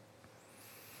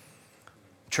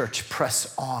 Church,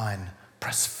 press on,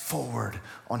 press forward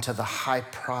onto the high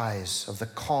prize of the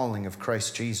calling of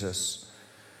Christ Jesus.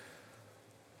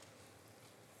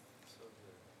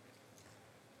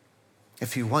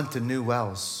 If you want the new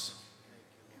wells,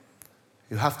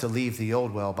 you have to leave the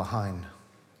old well behind.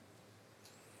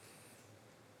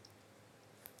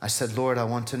 I said, Lord, I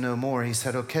want to know more. He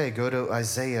said, okay, go to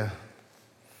Isaiah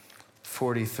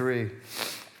 43.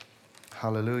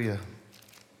 Hallelujah.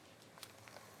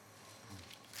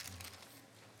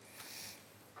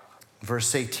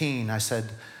 Verse 18, I said,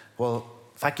 well,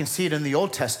 if I can see it in the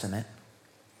Old Testament,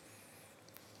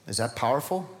 is that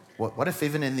powerful? What if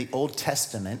even in the Old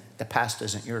Testament, the past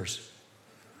isn't yours?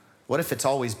 What if it's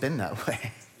always been that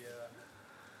way?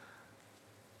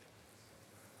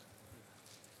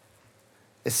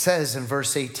 It says in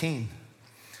verse 18,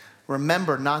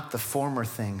 remember not the former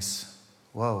things.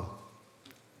 Whoa.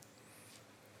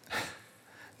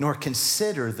 Nor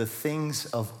consider the things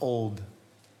of old.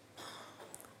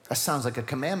 That sounds like a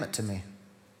commandment to me.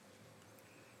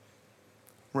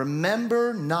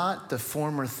 Remember not the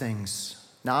former things.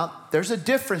 Now, there's a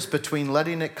difference between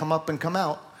letting it come up and come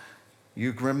out.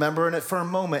 You remembering it for a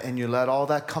moment and you let all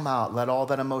that come out, let all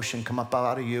that emotion come up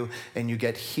out of you, and you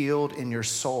get healed in your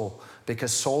soul,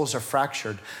 because souls are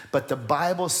fractured. But the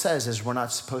Bible says is we're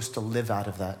not supposed to live out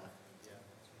of that.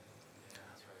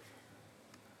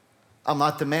 I'm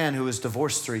not the man who was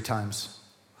divorced 3 times.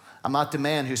 I'm not the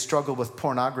man who struggled with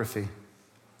pornography.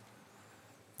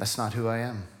 That's not who I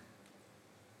am.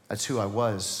 That's who I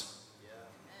was.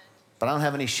 But I don't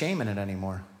have any shame in it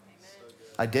anymore.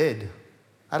 I did.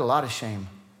 I had a lot of shame.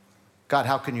 God,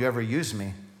 how can you ever use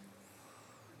me?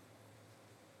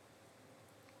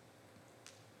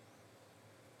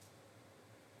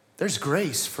 There's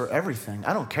grace for everything.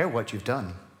 I don't care what you've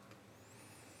done.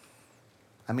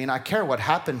 I mean, I care what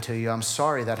happened to you. I'm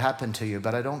sorry that happened to you,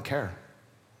 but I don't care.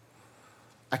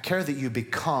 I care that you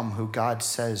become who God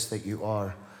says that you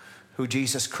are, who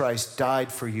Jesus Christ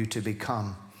died for you to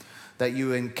become, that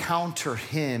you encounter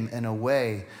him in a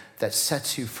way that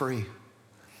sets you free,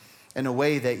 in a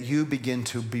way that you begin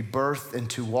to be birthed and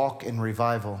to walk in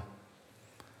revival.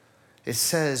 It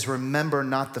says, remember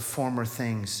not the former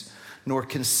things, nor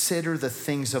consider the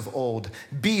things of old.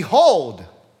 Behold,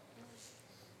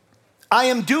 I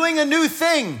am doing a new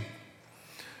thing.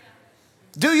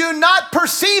 Do you not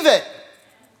perceive it?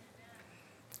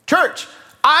 Church,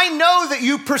 I know that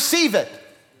you perceive it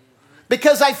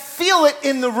because I feel it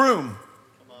in the room.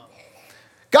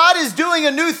 God is doing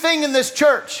a new thing in this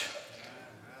church.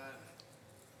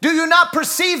 Do you not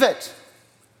perceive it?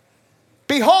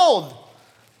 Behold,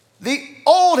 the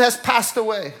old has passed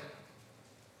away.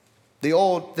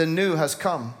 The new has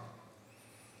come.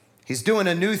 He's doing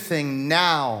a new thing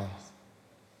now.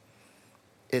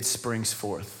 It springs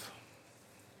forth.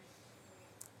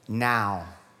 Now.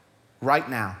 Right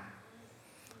now.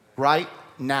 Right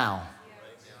now.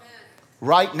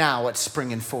 Right now it's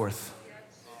springing forth.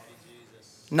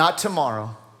 Not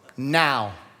tomorrow.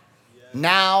 Now.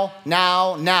 Now,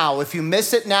 now, now. If you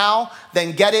miss it now,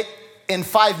 then get it in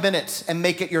 5 minutes and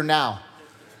make it your now.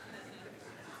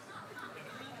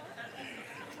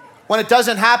 When it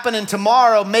doesn't happen in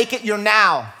tomorrow, make it your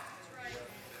now.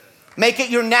 Make it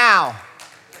your now.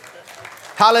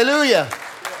 Hallelujah.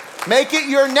 Make it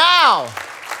your now.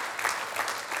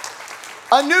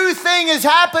 A new thing is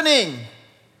happening.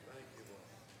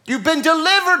 You've been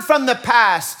delivered from the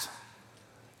past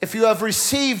if you have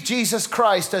received Jesus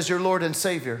Christ as your Lord and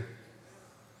Savior.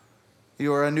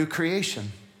 You are a new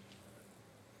creation.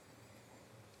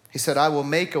 He said, I will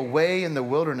make a way in the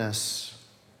wilderness,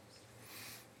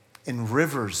 in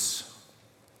rivers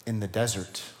in the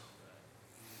desert.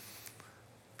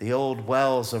 The old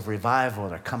wells of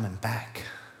revival are coming back.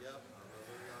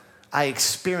 I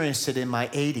experienced it in my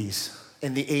 80s,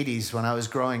 in the 80s when I was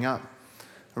growing up.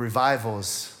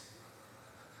 Revivals,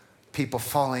 people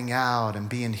falling out and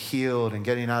being healed and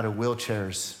getting out of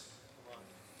wheelchairs.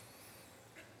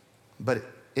 But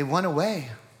it went away.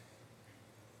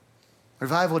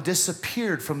 Revival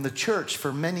disappeared from the church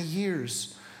for many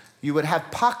years. You would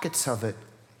have pockets of it,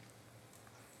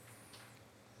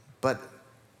 but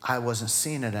I wasn't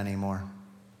seeing it anymore.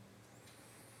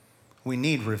 We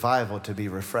need revival to be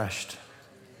refreshed.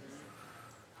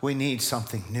 We need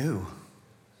something new.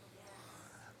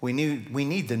 We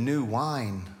need the new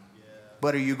wine.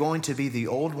 But are you going to be the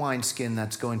old wineskin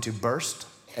that's going to burst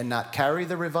and not carry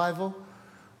the revival?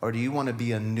 Or do you want to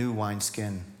be a new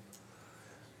wineskin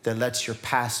that lets your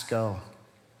past go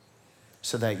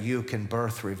so that you can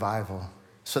birth revival?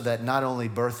 So that not only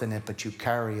birth in it, but you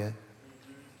carry it.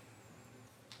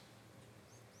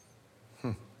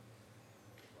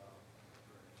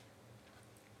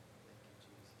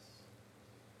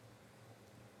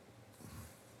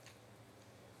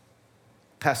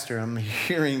 Pastor, I'm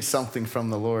hearing something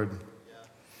from the Lord.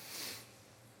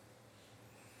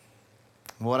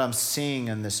 What I'm seeing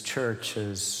in this church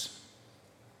is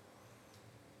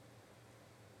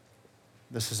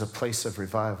this is a place of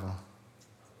revival.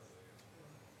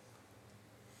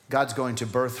 God's going to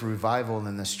birth revival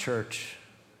in this church,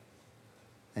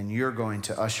 and you're going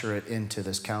to usher it into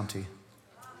this county.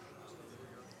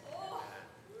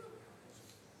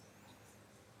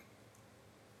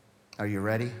 Are you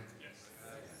ready?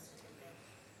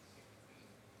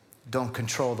 Don't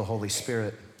control the Holy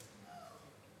Spirit.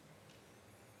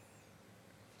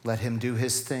 Let him do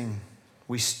his thing.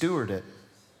 We steward it,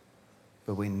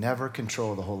 but we never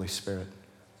control the Holy Spirit.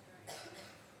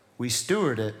 We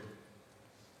steward it,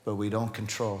 but we don't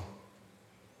control.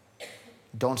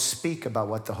 Don't speak about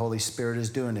what the Holy Spirit is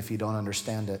doing if you don't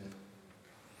understand it.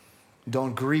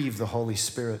 Don't grieve the Holy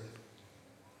Spirit.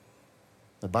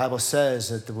 The Bible says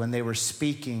that when they were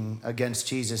speaking against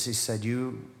Jesus, he said,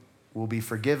 you will be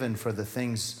forgiven for the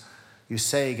things you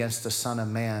say against the Son of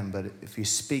Man, but if you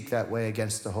speak that way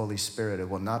against the Holy Spirit, it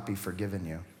will not be forgiven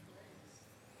you.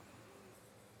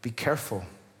 Be careful.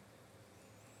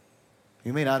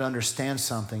 You may not understand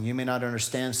something. You may not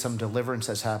understand some deliverance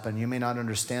has happened. You may not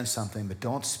understand something, but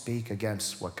don't speak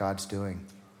against what God's doing.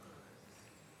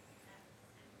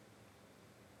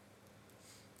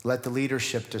 Let the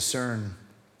leadership discern.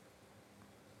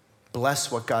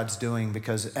 Bless what God's doing,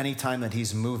 because any time that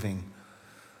he's moving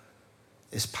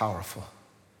is powerful.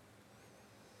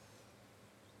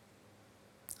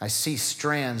 I see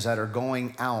strands that are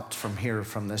going out from here,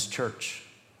 from this church,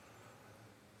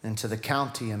 into the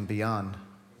county and beyond.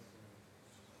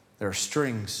 There are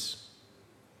strings.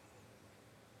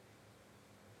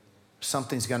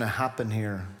 Something's going to happen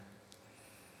here.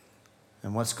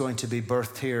 And what's going to be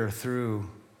birthed here through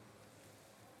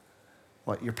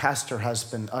what your pastor has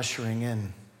been ushering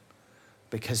in,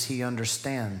 because he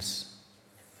understands.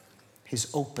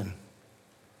 He's open.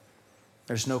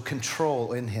 There's no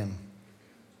control in him.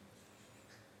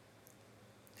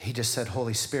 He just said,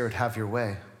 Holy Spirit, have your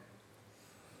way.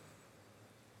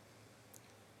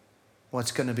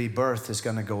 What's going to be birthed is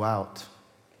going to go out.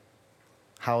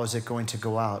 How is it going to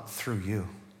go out? Through you.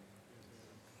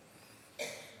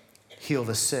 Heal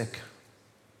the sick.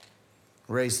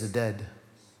 Raise the dead.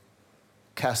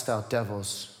 Cast out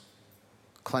devils.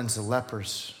 Cleanse the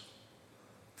lepers.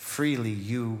 Freely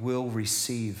you will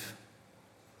receive.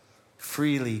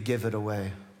 Freely give it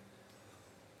away.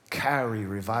 Carry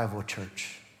revival,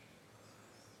 church.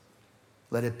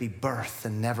 Let it be birthed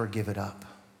and never give it up.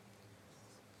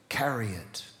 Carry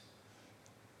it.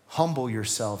 Humble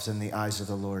yourselves in the eyes of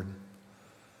the Lord,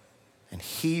 and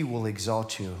he will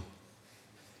exalt you.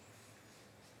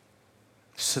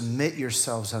 Submit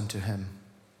yourselves unto him.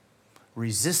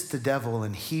 Resist the devil,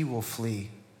 and he will flee.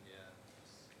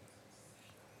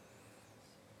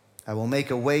 I will make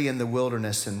a way in the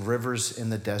wilderness and rivers in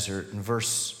the desert. In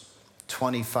verse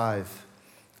 25,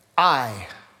 I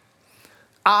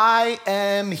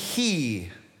am he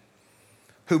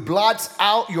who blots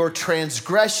out your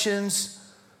transgressions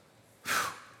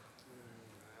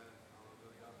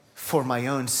for my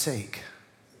own sake.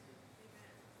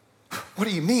 What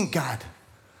do you mean, God?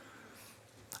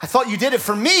 I thought you did it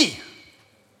for me.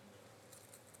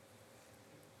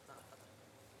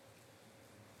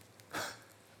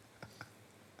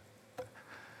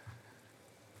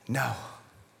 No.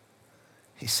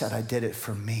 He said, I did it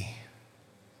for me.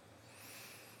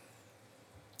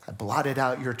 I blotted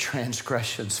out your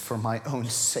transgressions for my own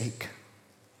sake.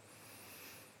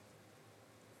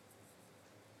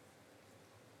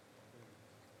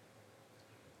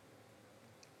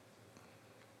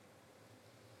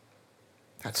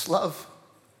 That's love.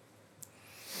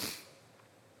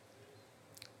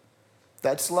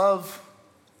 That's love.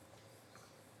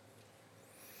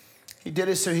 He did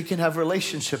it so he can have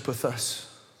relationship with us.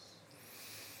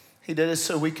 He did it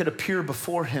so we could appear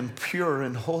before him pure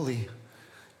and holy,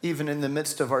 even in the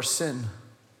midst of our sin.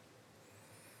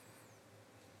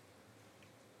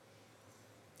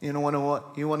 You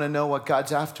want to know what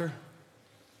God's after?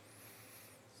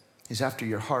 He's after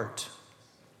your heart.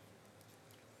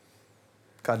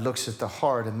 God looks at the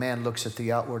heart, and man looks at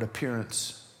the outward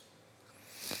appearance.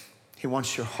 He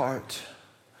wants your heart.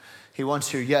 He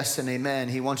wants your yes and amen.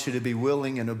 He wants you to be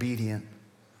willing and obedient.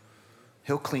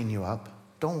 He'll clean you up.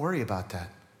 Don't worry about that.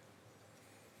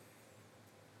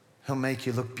 He'll make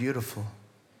you look beautiful.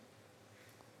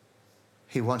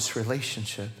 He wants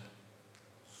relationship.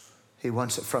 He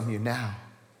wants it from you now,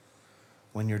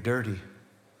 when you're dirty,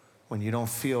 when you don't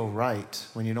feel right,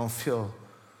 when you don't feel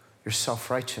you're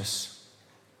self-righteous.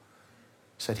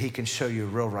 So that he can show you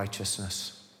real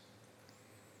righteousness.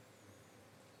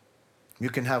 You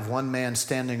can have one man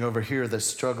standing over here that's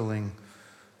struggling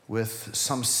with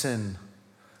some sin,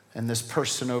 and this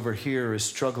person over here is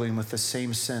struggling with the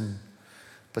same sin,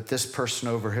 but this person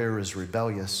over here is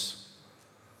rebellious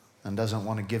and doesn't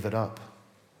want to give it up.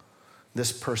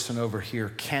 This person over here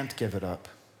can't give it up,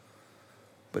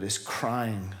 but is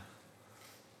crying,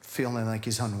 feeling like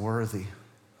he's unworthy,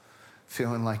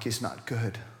 feeling like he's not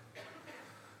good,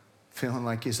 feeling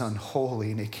like he's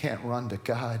unholy and he can't run to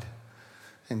God.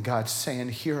 And God's saying,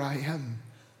 here I am.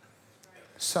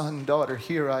 Son, daughter,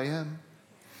 here I am.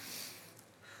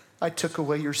 I took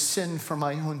away your sin for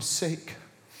my own sake.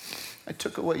 I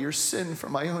took away your sin for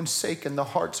my own sake. And the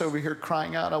heart's over here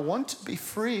crying out, I want to be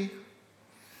free,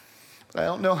 but I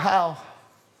don't know how.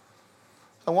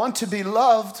 I want to be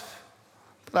loved,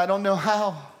 but I don't know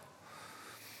how.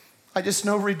 I just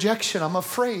know rejection. I'm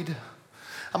afraid.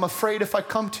 I'm afraid if I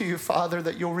come to you, Father,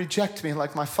 that you'll reject me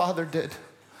like my father did.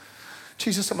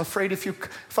 Jesus, I'm afraid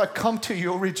if I come to you,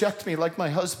 you'll reject me like my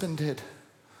husband did.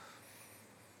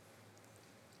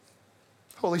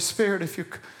 Holy Spirit, if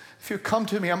you come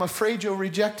to me, I'm afraid you'll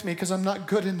reject me because I'm not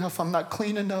good enough. I'm not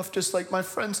clean enough, just like my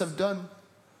friends have done.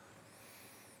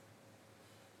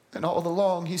 And all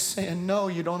along, he's saying, no,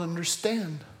 you don't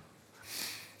understand.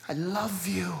 I love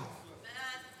you.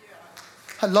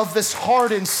 I love this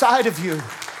heart inside of you.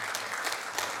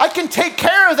 I can take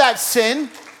care of that sin.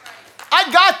 I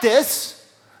got this.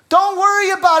 Don't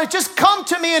worry about it. Just come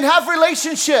to me and have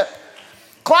relationship.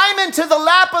 Climb into the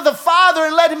lap of the Father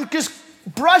and let him just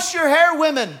brush your hair,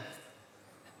 women.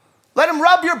 Let him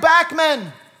rub your back,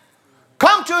 men.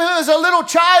 Come to him as a little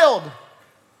child.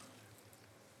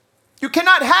 You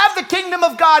cannot have the kingdom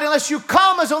of God unless you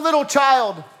come as a little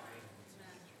child.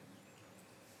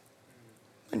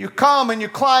 And you come and you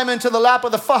climb into the lap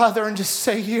of the Father and just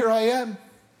say, here I am.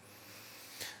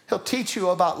 He'll teach you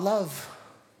about love.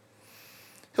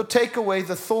 He'll take away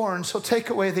the thorns. He'll take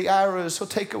away the arrows. He'll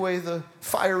take away the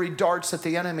fiery darts that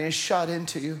the enemy has shot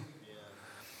into you.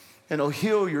 And he'll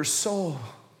heal your soul.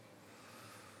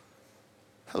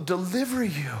 He'll deliver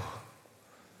you.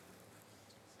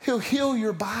 He'll heal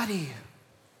your body.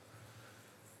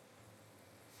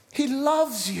 He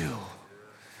loves you.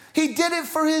 He did it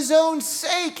for his own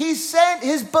sake. He sent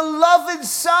his beloved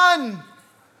Son,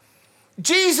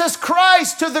 Jesus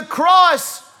Christ, to the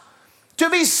cross to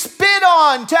be spit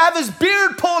on, to have his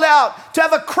beard pulled out, to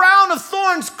have a crown of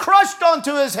thorns crushed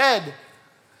onto his head,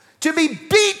 to be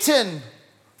beaten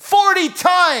 40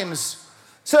 times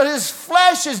so that his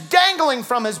flesh is dangling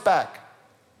from his back.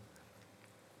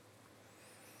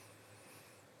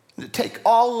 To take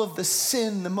all of the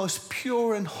sin, the most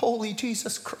pure and holy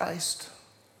Jesus Christ,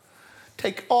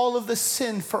 take all of the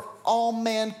sin for all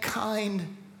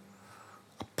mankind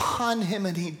upon him,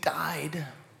 and he died.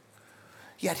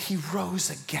 Yet he rose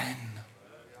again.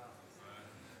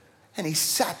 And he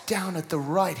sat down at the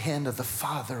right hand of the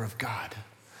Father of God.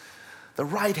 The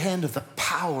right hand of the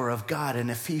power of God in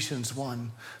Ephesians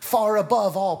 1. Far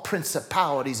above all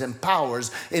principalities and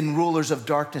powers and rulers of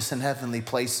darkness in heavenly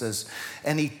places.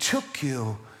 And he took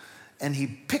you and he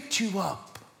picked you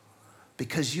up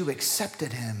because you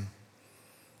accepted him.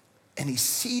 And he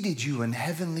seated you in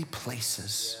heavenly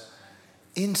places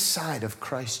inside of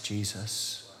Christ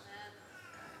Jesus.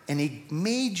 And he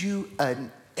made you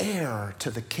an heir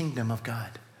to the kingdom of God.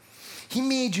 He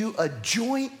made you a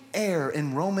joint heir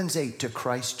in Romans 8 to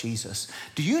Christ Jesus.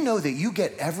 Do you know that you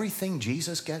get everything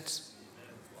Jesus gets?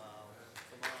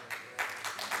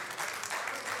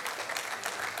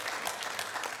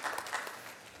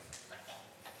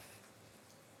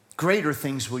 Greater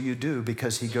things will you do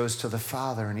because he goes to the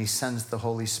Father and he sends the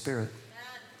Holy Spirit.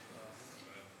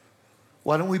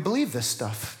 Why don't we believe this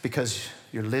stuff? Because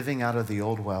you're living out of the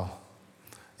old well.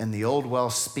 And the old well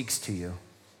speaks to you.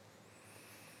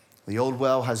 The old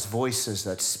well has voices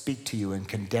that speak to you and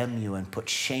condemn you and put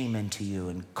shame into you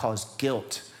and cause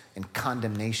guilt and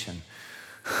condemnation.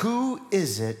 Who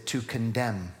is it to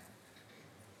condemn?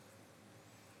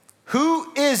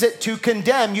 Who is it to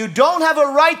condemn? You don't have a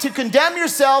right to condemn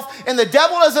yourself, and the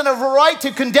devil doesn't have a right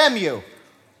to condemn you.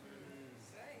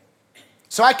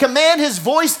 So I command his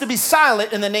voice to be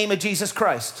silent in the name of Jesus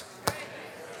Christ.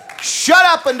 Shut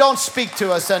up and don't speak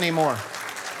to us anymore.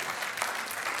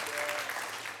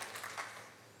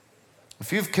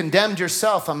 If you've condemned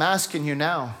yourself, I'm asking you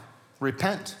now,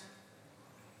 repent.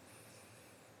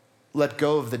 Let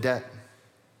go of the debt.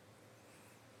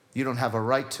 You don't have a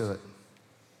right to it.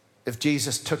 If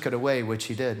Jesus took it away, which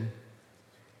he did.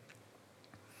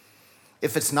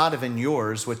 If it's not even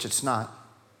yours, which it's not.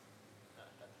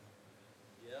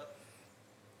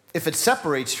 If it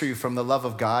separates you from the love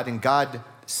of God, and God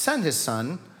sent his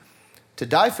Son to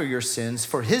die for your sins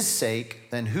for his sake,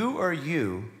 then who are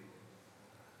you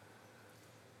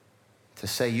to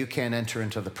say you can't enter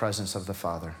into the presence of the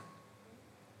Father?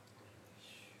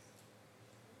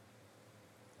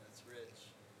 That's rich.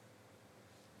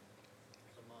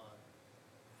 Come on.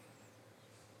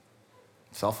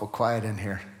 It's awful quiet in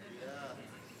here.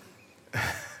 Yeah. Thank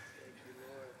you,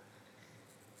 Lord.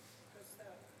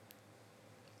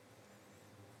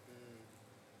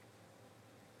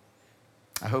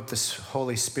 I hope this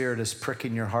Holy Spirit is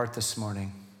pricking your heart this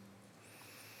morning.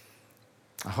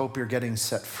 I hope you're getting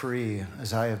set free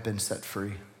as I have been set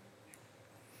free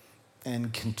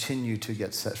and continue to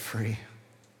get set free.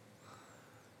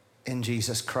 In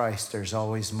Jesus Christ, there's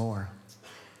always more.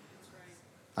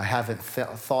 I haven't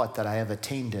thought that I have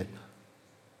attained it,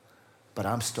 but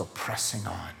I'm still pressing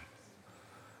on.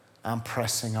 I'm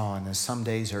pressing on, and some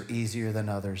days are easier than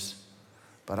others,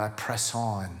 but I press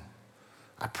on.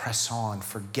 I press on,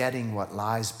 forgetting what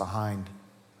lies behind.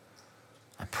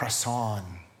 I press on.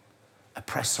 I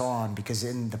press on because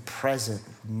in the present,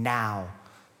 now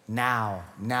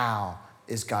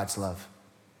is God's love.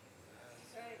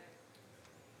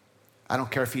 I don't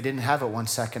care if you didn't have it 1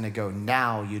 second ago.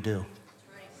 Now you do.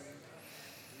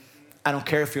 I don't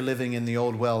care if you're living in the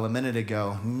old well a minute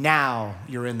ago. Now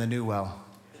you're in the new well.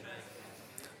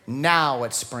 Now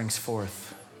it springs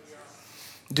forth.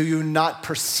 Do you not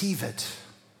perceive it?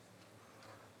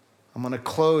 I'm going to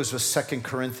close with 2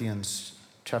 Corinthians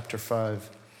chapter 5.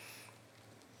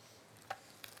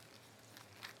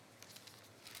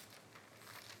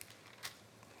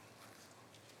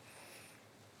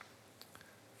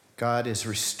 God is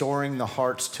restoring the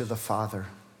hearts to the Father.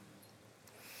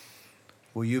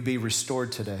 Will you be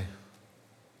restored today?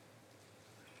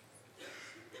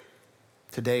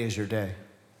 Today is your day.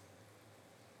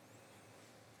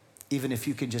 Even if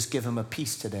you can just give him a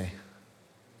piece today,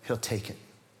 he'll take it.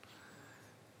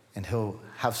 And he'll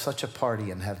have such a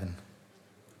party in heaven.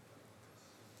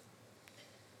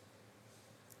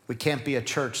 We can't be a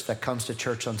church that comes to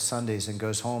church on Sundays and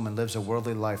goes home and lives a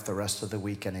worldly life the rest of the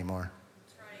week anymore.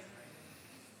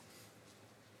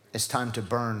 It's time to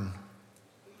burn.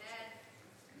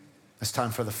 It's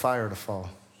time for the fire to fall.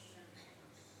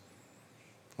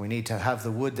 We need to have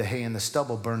the wood, the hay, and the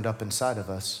stubble burned up inside of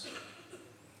us.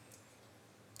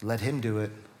 Let him do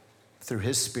it through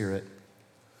his Spirit.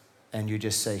 And you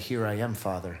just say, here I am,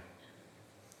 Father.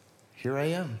 Here I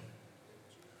am.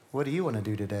 What do you want to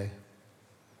do today?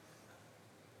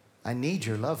 I need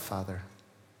your love, Father.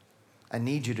 I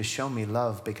need you to show me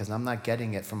love because I'm not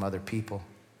getting it from other people.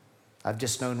 I've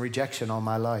just known rejection all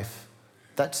my life.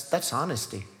 That's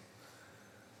honesty.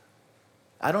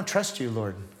 I don't trust you,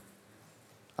 Lord.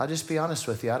 I'll just be honest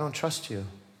with you. I don't trust you.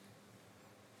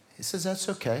 He says, that's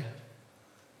okay.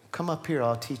 Come up here.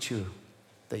 I'll teach you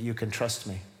that you can trust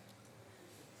me.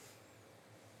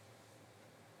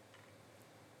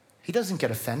 He doesn't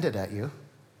get offended at you.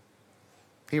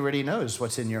 He already knows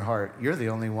what's in your heart. You're the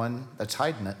only one that's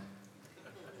hiding it.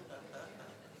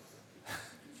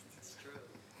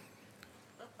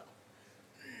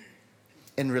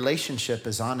 In relationship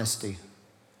is honesty.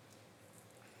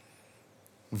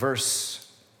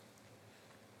 Verse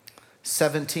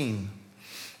 17.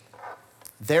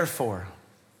 Therefore,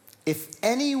 if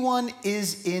anyone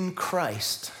is in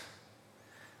Christ,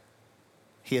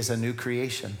 he is a new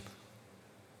creation.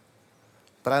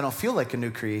 But I don't feel like a new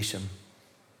creation.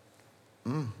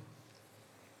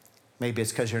 Maybe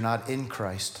it's because you're not in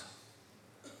Christ.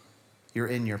 You're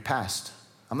in your past.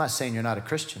 I'm not saying you're not a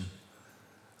Christian.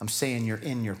 I'm saying you're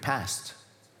in your past.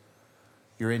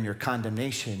 You're in your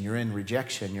condemnation. You're in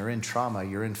rejection. You're in trauma.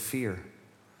 You're in fear.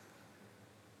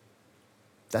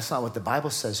 That's not what the Bible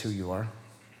says who you are.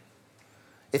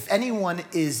 If anyone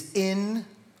is in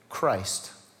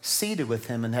Christ, seated with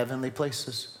him in heavenly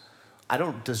places. I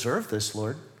don't deserve this,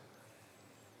 Lord.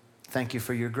 Thank you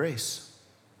for your grace.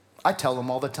 I tell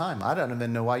them all the time, I don't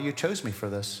even know why you chose me for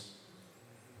this.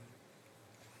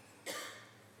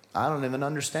 I don't even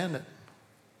understand it.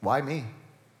 Why me?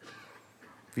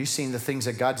 If you've seen the things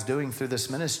that God's doing through this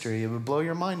ministry, it would blow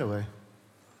your mind away.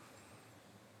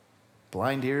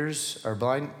 Blind ears, or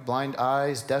blind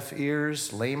eyes, deaf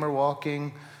ears, lame are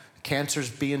walking, cancer's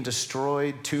being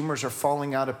destroyed, tumors are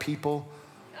falling out of people.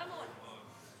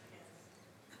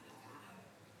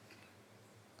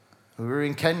 We were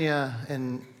in Kenya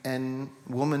and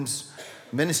woman's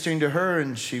ministering to her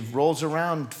and she rolls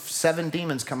around, 7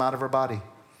 demons come out of her body.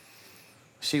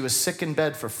 She was sick in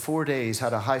bed for 4 days,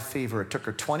 had a high fever. It took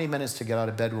her 20 minutes to get out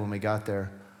of bed when we got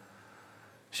there.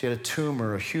 She had a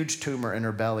tumor, a huge tumor in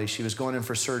her belly. She was going in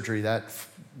for surgery that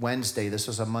Wednesday. This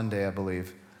was a Monday, I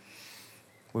believe.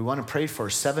 We went and prayed for her.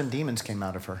 7 demons came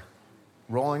out of her,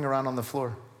 rolling around on the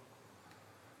floor.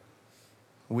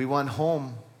 We went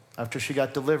home. After she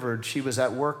got delivered, she was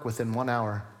at work within 1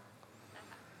 hour.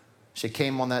 She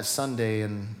came on that Sunday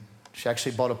and she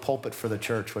actually bought a pulpit for the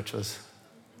church, which was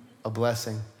a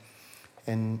blessing.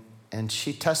 And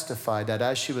she testified that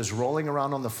as she was rolling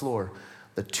around on the floor,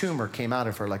 the tumor came out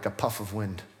of her like a puff of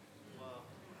wind. Wow.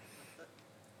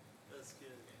 That's good.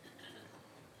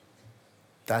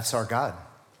 That's our God.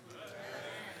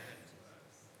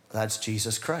 That's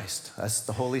Jesus Christ. That's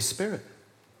the Holy Spirit.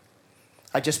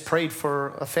 I just prayed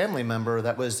for a family member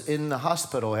that was in the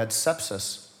hospital, had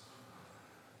sepsis,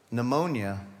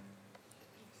 pneumonia,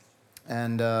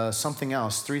 and something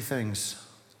else, 3 things.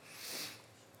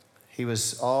 He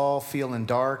was all feeling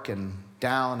dark and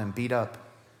down and beat up.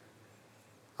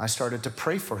 I started to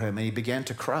pray for him and he began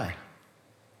to cry.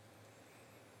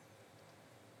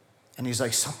 And he's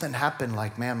like, something happened,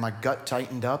 like, man, my gut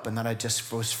tightened up, and then I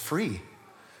just was free.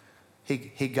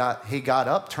 He got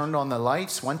up, turned on the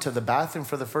lights, went to the bathroom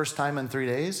for the first time in 3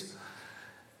 days,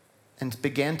 and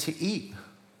began to eat.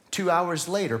 2 hours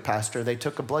later, Pastor, they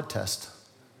took a blood test,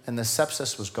 and the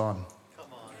sepsis was gone. Come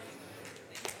on.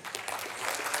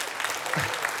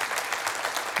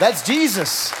 That's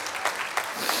Jesus.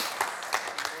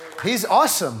 He's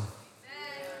awesome.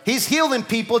 He's healing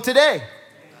people today.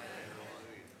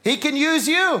 He can use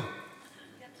you.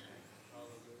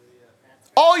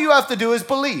 All you have to do is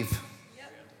believe.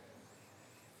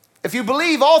 If you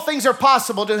believe, all things are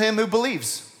possible to him who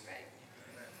believes.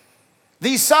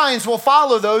 These signs will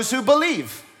follow those who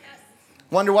believe.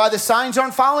 Wonder why the signs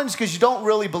aren't following? It's because you don't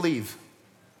really believe.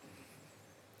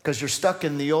 Because you're stuck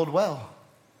in the old well.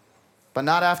 But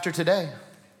not after today.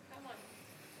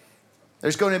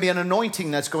 There's going to be an anointing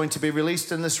that's going to be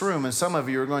released in this room, and some of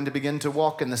you are going to begin to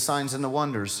walk in the signs and the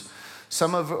wonders.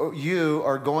 Some of you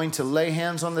are going to lay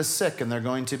hands on the sick and they're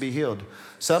going to be healed.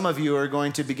 Some of you are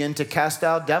going to begin to cast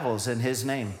out devils in his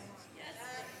name.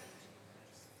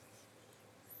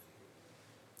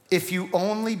 If you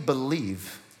only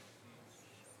believe,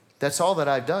 that's all that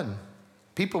I've done.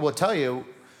 People will tell you,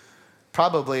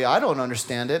 probably, I don't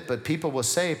understand it, but people will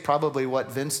say probably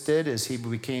what Vince did is he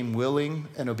became willing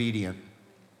and obedient.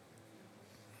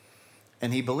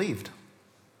 And he believed.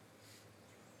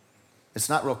 It's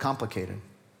not real complicated.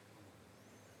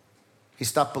 He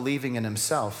stopped believing in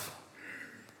himself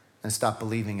and stopped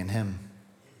believing in him.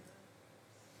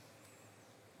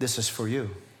 This is for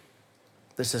you.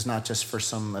 This is not just for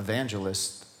some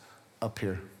evangelist up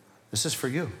here. This is for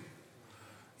you.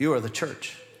 You are the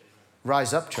church.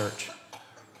 Rise up, church.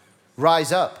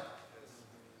 Rise up.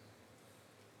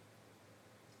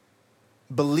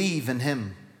 Believe in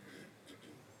him.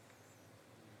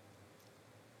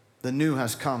 The new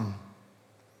has come.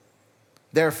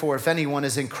 Therefore, if anyone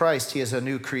is in Christ, he is a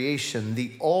new creation.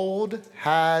 The old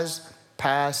has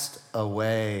passed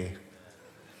away.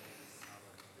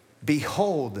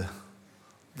 Behold,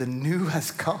 the new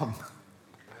has come.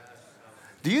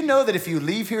 Do you know that if you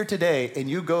leave here today and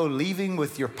you go leaving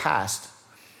with your past,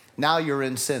 now you're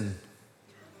in sin?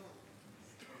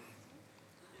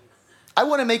 I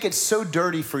want to make it so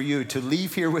dirty for you to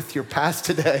leave here with your past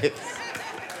today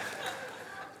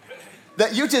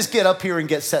that you just get up here and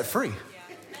get set free.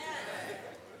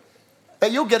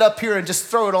 That you'll get up here and just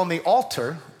throw it on the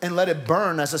altar and let it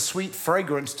burn as a sweet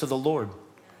fragrance to the Lord.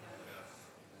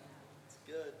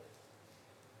 Good.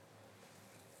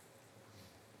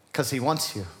 Because he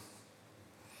wants you.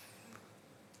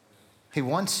 He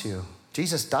wants you.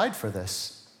 Jesus died for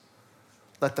this.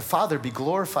 Let the Father be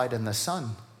glorified in the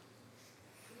Son.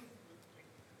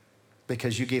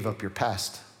 Because you gave up your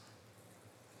past.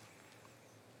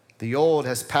 The old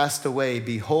has passed away.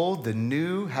 Behold, the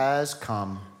new has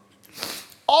come.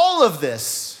 All of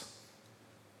this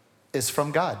is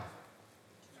from God,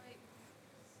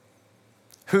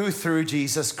 who through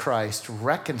Jesus Christ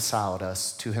reconciled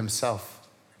us to himself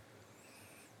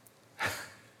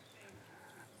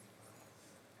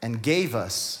and gave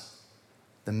us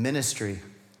the ministry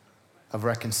of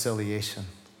reconciliation.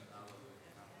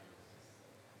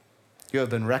 You have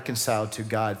been reconciled to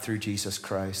God through Jesus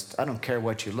Christ. I don't care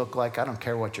what you look like. I don't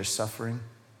care what you're suffering.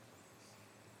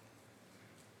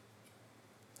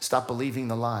 Stop believing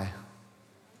the lie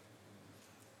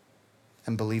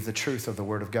and believe the truth of the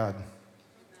Word of God.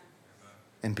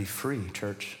 And be free,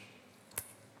 church.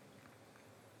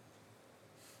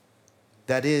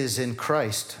 That is, in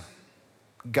Christ,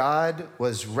 God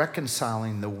was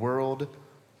reconciling the world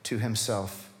to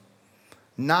himself,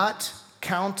 not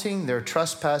counting their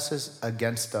trespasses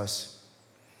against us,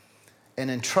 and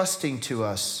entrusting to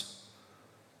us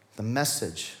the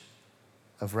message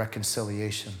of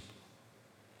reconciliation.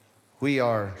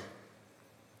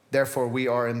 Therefore, we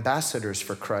are ambassadors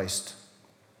for Christ.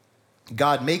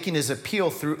 God making his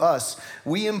appeal through us,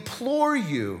 we implore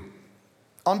you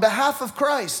on behalf of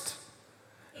Christ,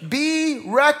 be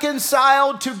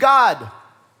reconciled to God.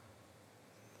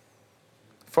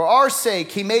 For our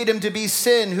sake, he made him to be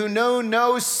sin who knew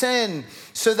no sin,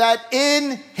 so that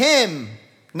in him,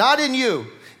 not in you,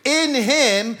 in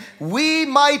him, we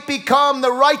might become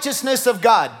the righteousness of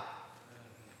God.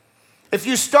 If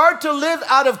you start to live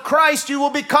out of Christ, you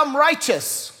will become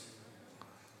righteous.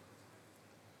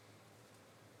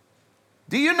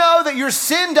 Do you know that your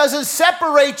sin doesn't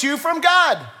separate you from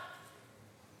God?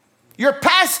 Your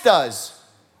past does.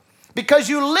 Because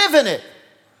you live in it.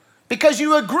 Because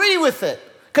you agree with it.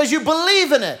 Because you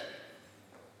believe in it.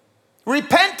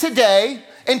 Repent today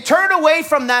and turn away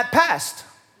from that past.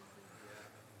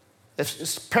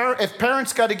 If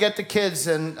parents got to get the kids,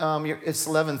 and it's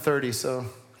 11:30, so.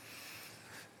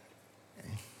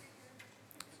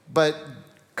 But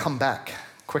come back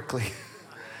quickly.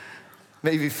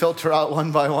 Maybe filter out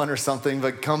one by one or something,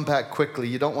 but come back quickly.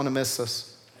 You don't want to miss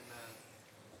us. Amen.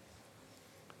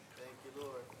 Thank you,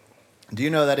 Lord. Do you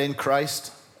know that in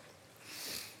Christ,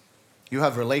 you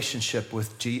have relationship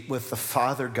with the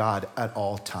Father God at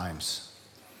all times?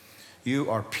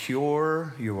 You are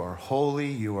pure, you are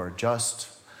holy, you are just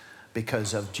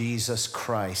because of Jesus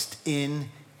Christ. In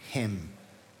Him.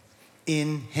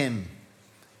 In Him.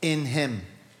 In Him.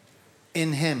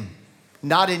 In Him.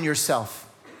 Not in yourself.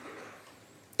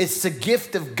 It's the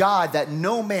gift of God that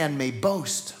no man may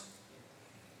boast.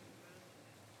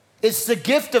 It's the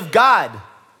gift of God.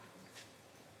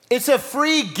 It's a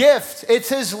free gift. It's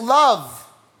His love.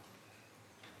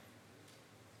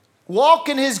 Walk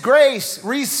in His grace.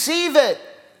 Receive it.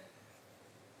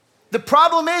 The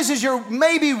problem is you're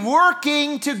maybe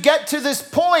working to get to this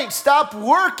point. Stop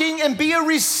working and be a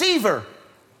receiver.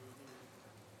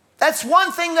 That's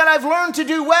one thing that I've learned to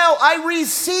do well. I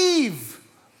receive.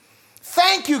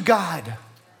 Thank you, God.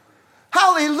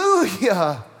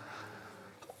 Hallelujah.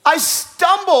 I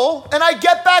stumble and I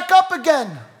get back up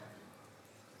again.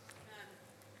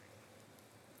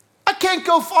 I can't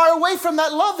go far away from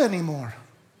that love anymore.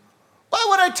 Why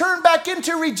would I turn back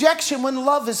into rejection when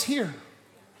love is here?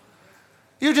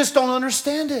 You just don't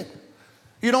understand it.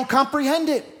 You don't comprehend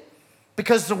it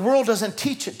because the world doesn't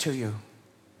teach it to you.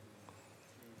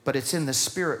 But it's in the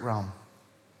spirit realm.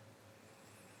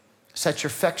 Set your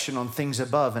affection on things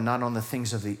above and not on the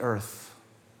things of the earth.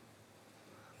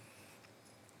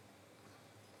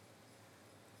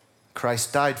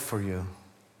 Christ died for you.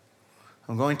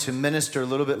 I'm going to minister a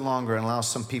little bit longer and allow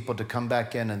some people to come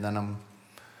back in, and then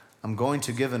I'm going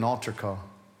to give an altar call.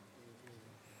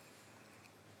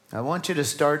 I want you to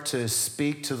start to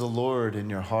speak to the Lord in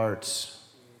your hearts.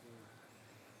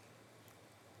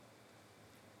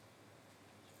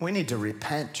 We need to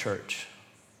repent, church,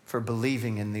 for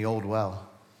believing in the old well,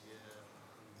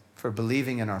 for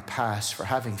believing in our past, for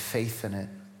having faith in it,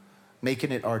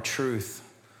 making it our truth,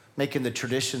 making the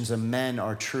traditions of men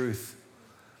our truth.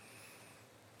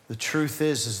 The truth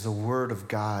is the Word of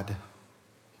God.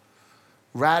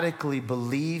 Radically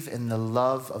believe in the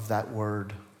love of that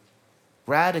Word.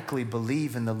 Radically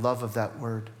believe in the love of that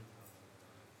Word.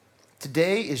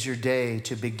 Today is your day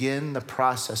to begin the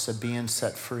process of being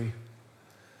set free.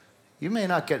 You may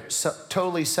not get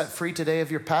totally set free today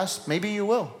of your past. Maybe you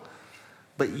will.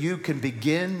 But you can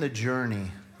begin the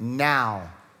journey.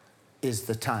 Now is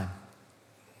the time.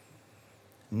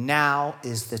 Now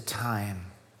is the time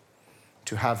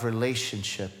to have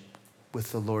relationship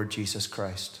with the Lord Jesus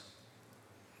Christ.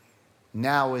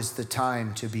 Now is the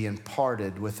time to be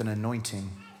imparted with an anointing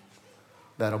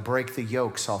that'll break the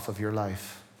yokes off of your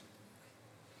life.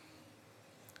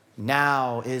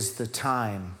 Now is the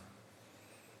time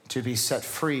to be set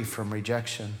free from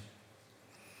rejection.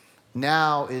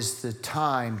 Now is the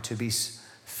time to be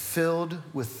filled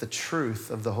with the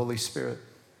truth of the Holy Spirit.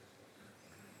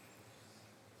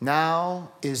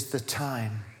 Now is the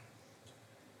time.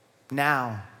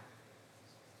 Now.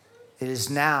 It is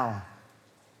now.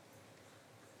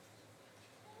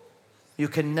 You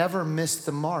can never miss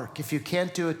the mark. If you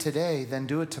can't do it today, then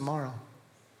do it tomorrow.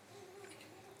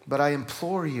 But I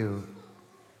implore you,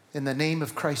 in the name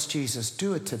of Christ Jesus,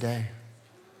 do it today.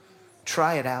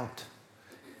 Try it out.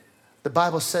 The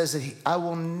Bible says that I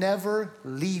will never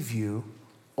leave you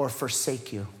or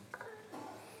forsake you.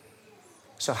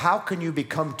 So how can you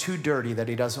become too dirty that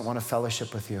He doesn't want to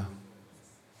fellowship with you?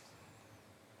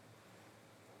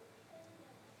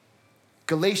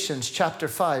 Galatians chapter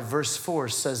 5 verse 4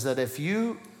 says that if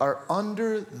you are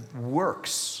under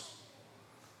works,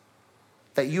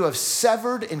 that you have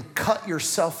severed and cut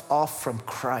yourself off from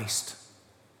Christ.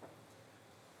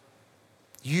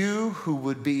 You who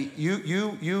would be,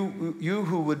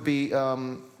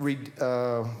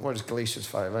 what is Galatians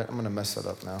 5? I'm going to mess that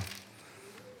up now.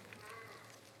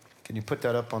 Can you put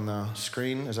that up on the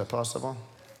screen? Is that possible?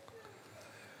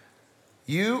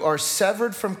 You are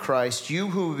severed from Christ. You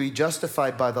who will be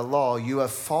justified by the law, you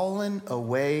have fallen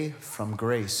away from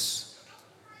grace.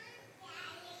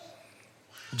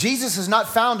 Jesus is not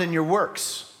found in your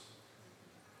works.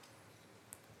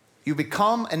 You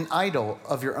become an idol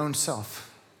of your own self.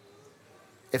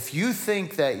 If you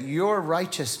think that your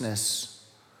righteousness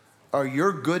or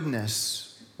your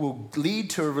goodness will lead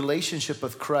to a relationship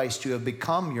with Christ, you have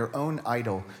become your own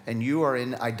idol and you are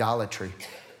in idolatry.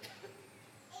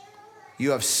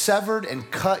 You have severed and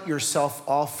cut yourself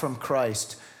off from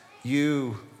Christ,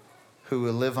 you who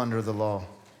will live under the law.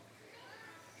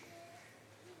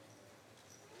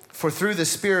 For through the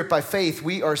Spirit, by faith,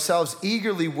 we ourselves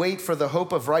eagerly wait for the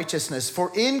hope of righteousness.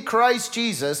 For in Christ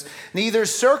Jesus, neither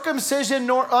circumcision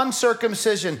nor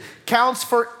uncircumcision counts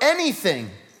for anything.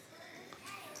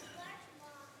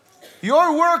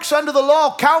 Your works under the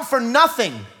law count for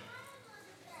nothing,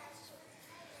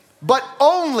 but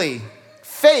only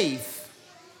faith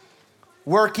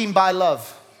working by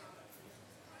love.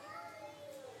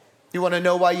 You want to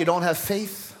know why you don't have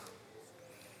faith?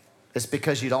 It's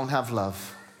because you don't have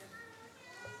love.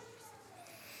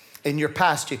 In your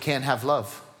past, you can't have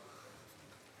love.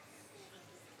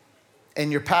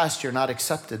 In your past, you're not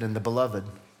accepted in the beloved.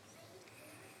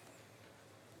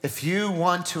 If you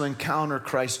want to encounter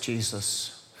Christ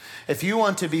Jesus, if you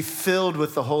want to be filled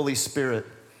with the Holy Spirit,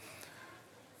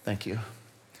 thank you.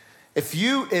 If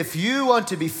you want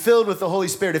to be filled with the Holy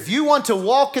Spirit, if you want to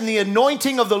walk in the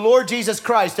anointing of the Lord Jesus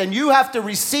Christ, and you have to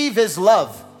receive His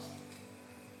love,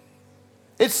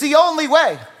 it's the only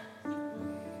way.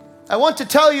 I want to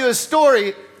tell you a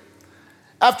story.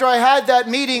 After I had that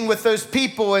meeting with those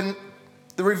people and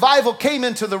the revival came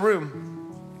into the room,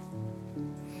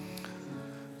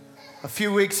 a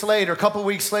couple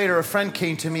weeks later, a friend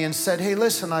came to me and said, hey,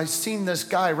 listen, I've seen this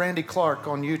guy, Randy Clark,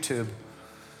 on YouTube.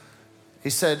 He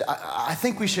said, I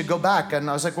think we should go back. And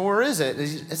I was like, well, where is it?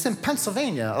 It's in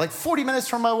Pennsylvania, like 40 minutes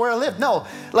from where I live. No,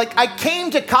 like I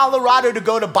came to Colorado to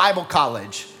go to Bible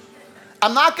college.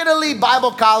 I'm not going to leave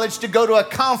Bible college to go to a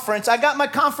conference. I got my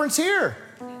conference here.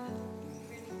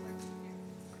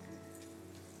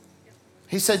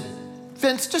 He said,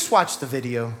 Vince, just watch the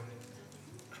video.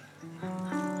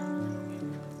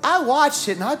 I watched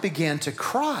it and I began to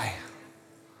cry.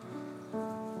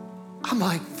 I'm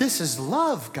like, this is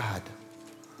love, God.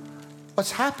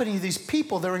 What's happening to these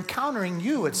people? They're encountering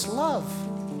you. It's love.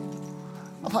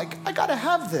 I'm like, I got to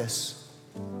have this.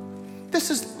 This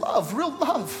is love, real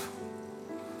love.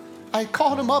 I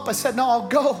called him up. I said, no, I'll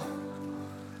go.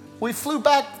 We flew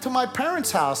back to my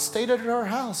parents' house, stayed at our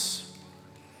house.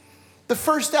 The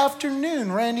first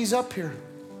afternoon, Randy's up here.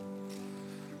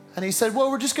 And he said, well,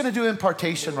 we're just going to do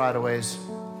impartation right away.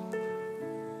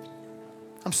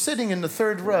 I'm sitting in the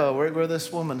third row where this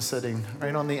woman's sitting,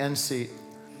 right on the end seat.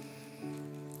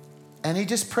 And he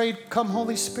just prayed, come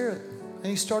Holy Spirit. And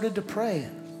he started to pray.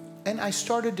 And I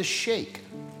started to shake.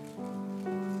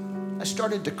 I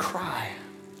started to cry.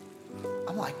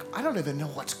 I'm like, I don't even know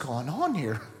what's going on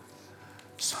here.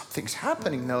 Something's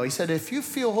happening though. He said, if you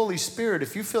feel Holy Spirit,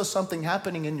 if you feel something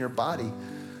happening in your body,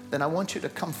 then I want you to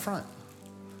come front.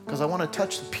 Because I want to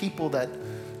touch the people that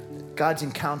God's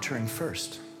encountering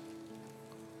first.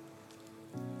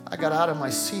 I got out of my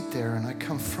seat there and I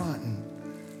come front and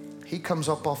he comes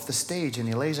up off the stage and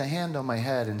he lays a hand on my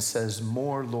head and says,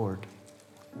 more, Lord.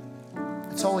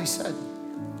 That's all he said.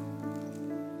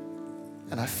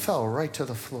 And I fell right to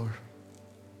the floor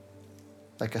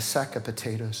like a sack of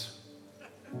potatoes.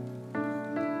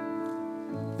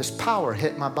 This power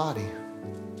hit my body.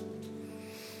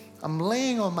 I'm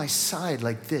laying on my side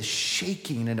like this,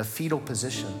 shaking in a fetal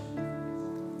position.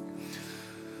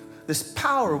 This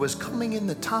power was coming in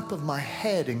the top of my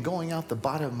head and going out the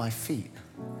bottom of my feet.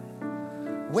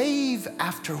 Wave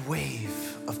after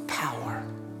wave of power.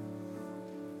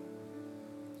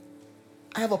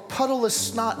 I have a puddle of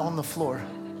snot on the floor.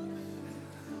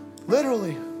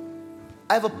 Literally,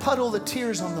 I have a puddle of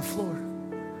tears on the floor.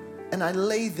 And I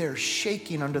lay there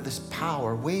shaking under this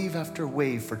power, wave after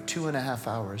wave, for 2.5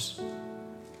 hours.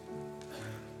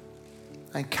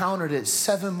 I encountered it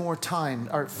 4 more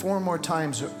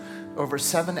times over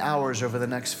 7 hours over the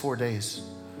next 4 days.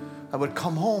 I would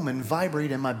come home and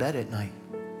vibrate in my bed at night.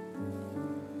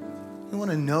 You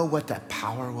want to know what that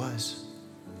power was?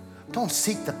 Don't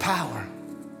seek the power.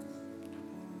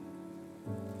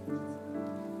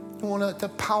 You want to know what the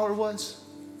power was?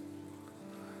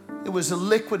 It was the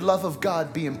liquid love of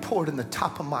God being poured in the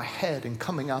top of my head and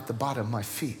coming out the bottom of my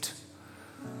feet.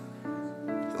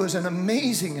 It was an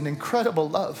amazing and incredible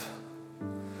love.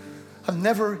 I've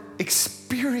never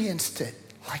experienced it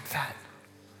like that.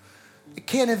 It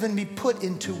can't even be put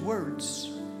into words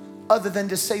other than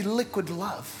to say liquid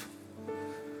love.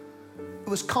 It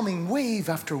was coming wave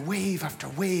after wave after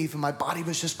wave, and my body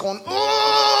was just going,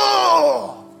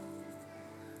 oh!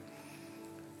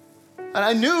 And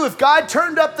I knew if God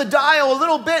turned up the dial a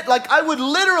little bit, like I would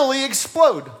literally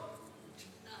explode.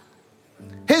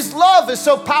 His love is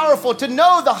so powerful. To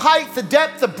know the height, the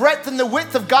depth, the breadth, and the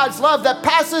width of God's love that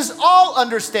passes all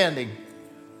understanding.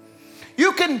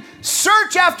 You can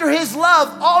search after His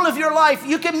love all of your life.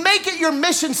 You can make it your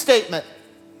mission statement.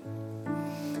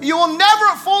 You will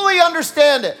never fully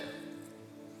understand it.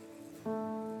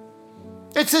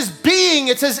 It's His being.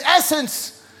 It's His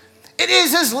essence. It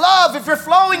is His love. If you're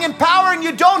flowing in power and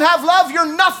you don't have love,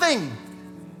 you're nothing.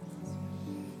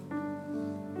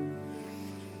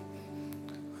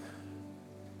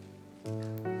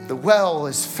 The well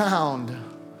is found.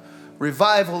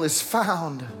 Revival is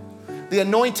found. The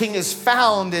anointing is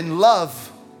found in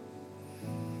love.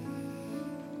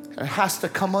 It has to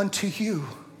come unto you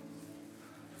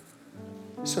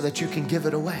so that you can give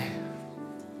it away.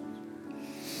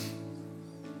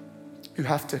 You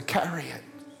have to carry it.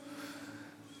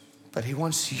 But He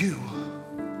wants you.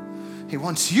 He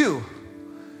wants you.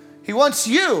 He wants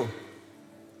you.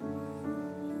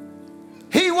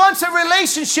 He wants a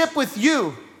relationship with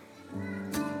you.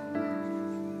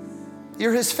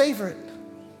 You're His favorite.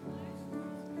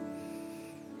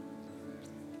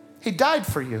 He died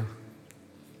for you.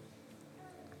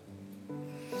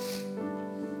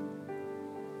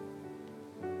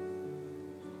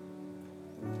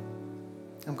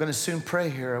 I'm going to soon pray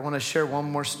here. I want to share one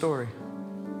more story.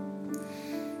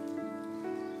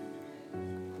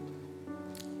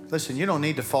 Listen, you don't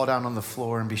need to fall down on the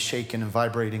floor and be shaken and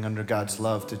vibrating under God's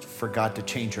love for God to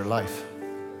change your life.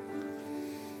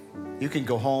 You can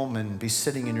go home and be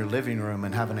sitting in your living room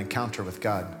and have an encounter with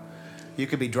God. You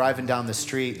could be driving down the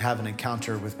street and have an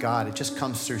encounter with God. It just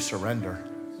comes through surrender.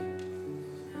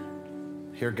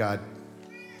 Hear God,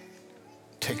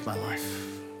 take my life.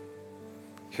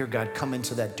 Hear God, come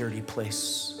into that dirty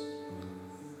place.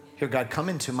 Hear God, come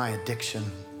into my addiction.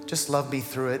 Just love me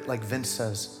through it, like Vince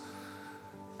says.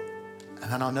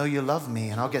 And then I'll know you love me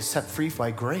and I'll get set free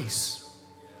by grace.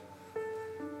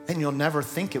 And you'll never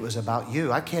think it was about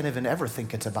you. I can't even ever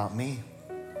think it's about me.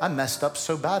 I messed up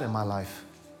so bad in my life.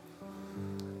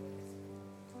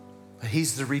 But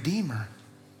He's the Redeemer.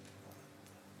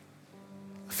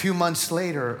 A few months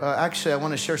later, actually I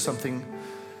want to share something.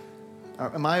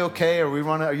 Am I okay?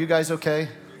 Are you guys okay?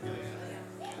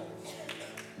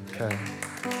 Okay.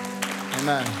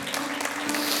 Amen.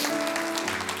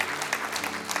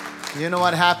 You know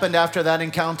what happened after that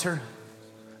encounter?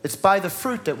 It's by the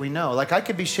fruit that we know. Like I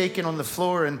could be shaken on the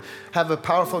floor and have a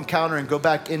powerful encounter and go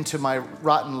back into my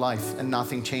rotten life and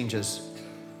nothing changes.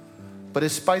 But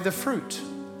it's by the fruit.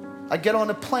 I get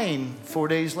on a plane 4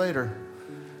 days later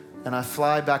and I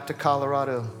fly back to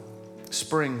Colorado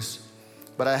Springs.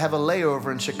 But I have a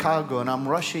layover in Chicago and I'm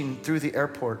rushing through the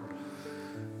airport.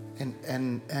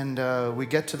 And we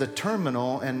get to the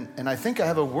terminal and I think I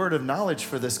have a word of knowledge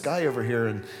for this guy over here.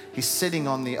 And he's sitting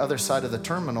on the other side of the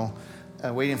terminal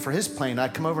waiting for his plane. I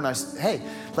come over and I say, hey,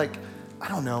 like, I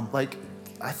don't know, like,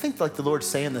 I think like the Lord's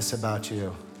saying this about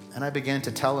you. And I began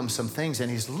to tell him some things and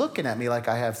he's looking at me like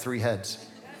I have 3 heads.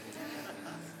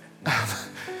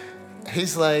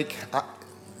 He's like,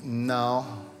 no.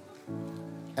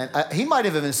 And he might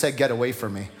have even said, get away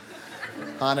from me,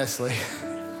 honestly.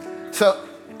 So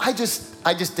I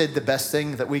just did the best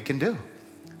thing that we can do.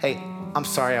 Hey, I'm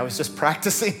sorry, I was just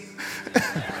practicing.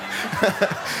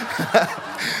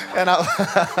 and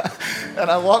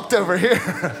I walked over here.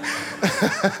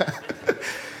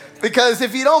 Because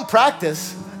if you don't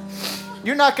practice,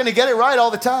 you're not going to get it right all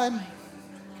the time.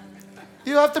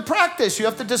 You have to practice. You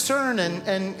have to discern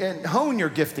and hone your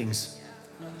giftings.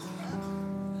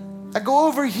 I go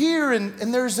over here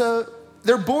and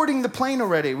they're boarding the plane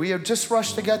already. We have just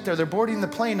rushed to get there. They're boarding the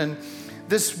plane and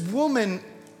this woman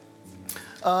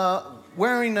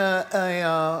wearing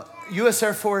a U.S.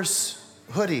 Air Force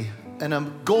hoodie and a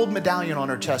gold medallion on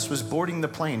her chest was boarding the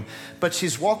plane. But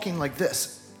she's walking like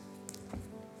this.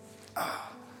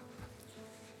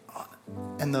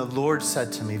 And the Lord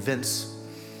said to me, Vince,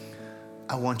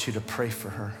 I want you to pray for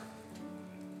her.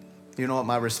 You know what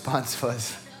my response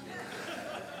was?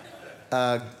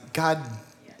 God,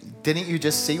 didn't you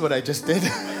just see what I just did?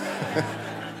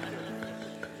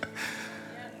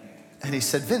 And He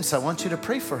said, Vince, I want you to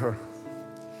pray for her.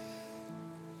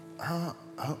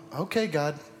 Okay,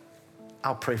 God,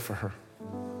 I'll pray for her.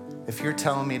 If you're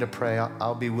telling me to pray,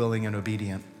 I'll be willing and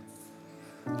obedient.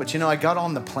 But you know, I got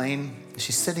on the plane.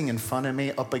 She's sitting in front of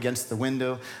me up against the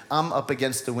window. I'm up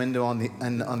against the window on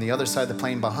the other side of the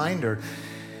plane behind her.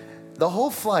 The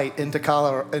whole flight into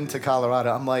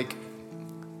Colorado, I'm like,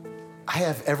 I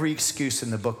have every excuse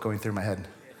in the book going through my head.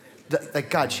 Like,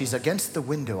 God, she's against the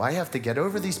window. I have to get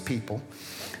over these people.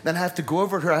 Then I have to go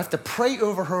over to her. I have to pray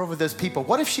over her, over those people.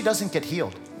 What if she doesn't get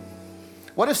healed?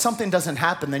 What if something doesn't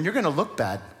happen? Then you're going to look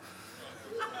bad.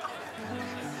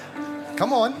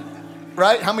 Come on,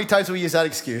 right? How many times do we use that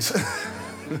excuse?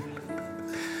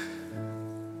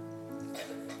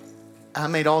 I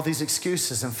made all these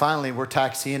excuses, and finally we're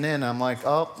taxiing in. I'm like,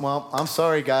 oh, well, I'm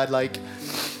sorry, God. Like,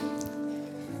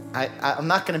 I'm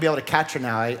not going to be able to catch her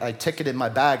now. I ticketed my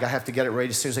bag. I have to get it ready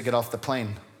as soon as I get off the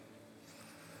plane.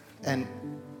 And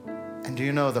do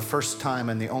you know the first time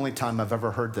and the only time I've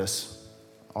ever heard this,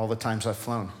 all the times I've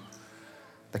flown,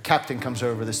 the captain comes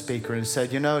over the speaker and said,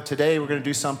 today we're going to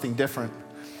do something different.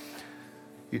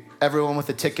 Everyone with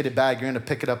a ticketed bag, you're going to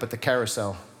pick it up at the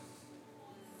carousel.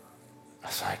 I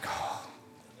was like, oh,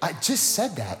 I just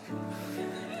said that.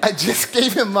 I just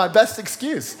gave him my best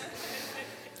excuse.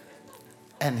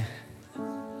 And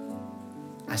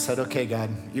I said, okay, God,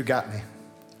 you got me.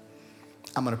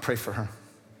 I'm going to pray for her.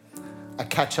 I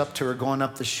catch up to her going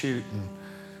up the chute, and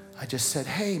I just said,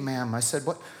 hey, ma'am. I said,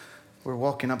 what? We're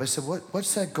walking up. I said,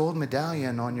 what's that gold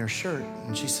medallion on your shirt?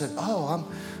 And she said, oh,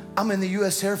 I'm in the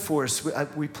U.S. Air Force.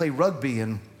 We play rugby,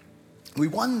 and we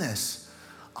won this.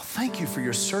 Oh, thank you for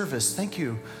your service. Thank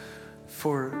you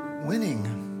for winning.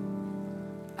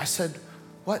 I said,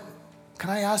 what?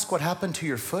 Can I ask what happened to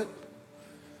your foot?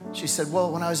 She said,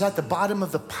 well, when I was at the bottom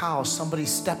of the POW, somebody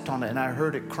stepped on it, and I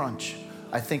heard it crunch.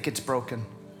 I think it's broken.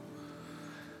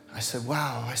 I said,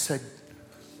 wow. I said,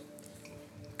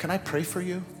 can I pray for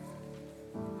you?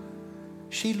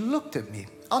 She looked at me.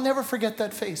 I'll never forget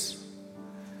that face.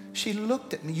 She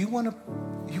looked at me. You want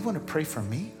to pray for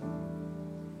me?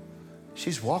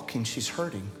 She's walking. She's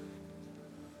hurting.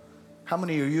 How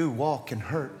many of you walk and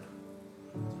hurt?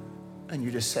 And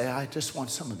you just say, I just want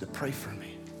someone to pray for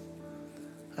me.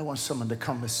 I want someone to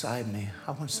come beside me.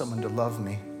 I want someone to love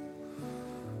me.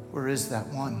 Where is that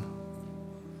one?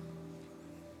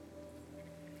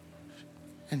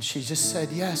 And she just said,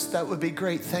 yes, that would be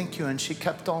great. Thank you. And she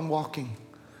kept on walking.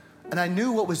 And I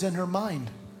knew what was in her mind,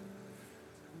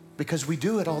 because we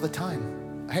do it all the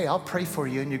time. Hey, I'll pray for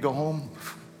you. And you go home.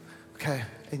 Okay.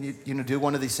 And you do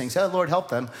one of these things. Hey, Lord, help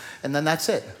them. And then that's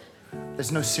it.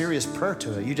 There's no serious prayer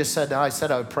to it. You just said, I said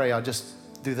I would pray. I'll just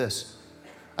do this.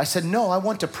 I said, no, I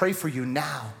want to pray for you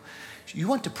now. You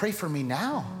want to pray for me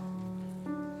now?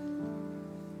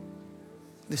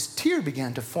 This tear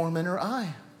began to form in her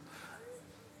eye.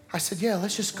 I said, yeah,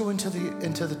 let's just go into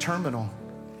the terminal.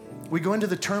 We go into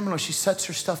the terminal. She sets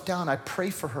her stuff down. I pray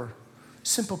for her.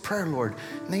 Simple prayer, Lord.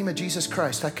 In the name of Jesus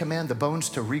Christ, I command the bones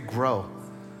to regrow.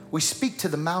 We speak to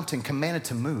the mountain, command it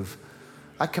to move.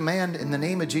 I command in the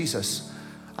name of Jesus.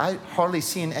 I hardly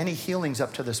seen any healings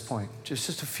up to this point,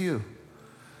 just a few.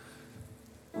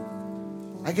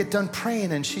 I get done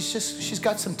praying, and she's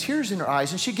got some tears in her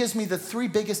eyes, and she gives me the 3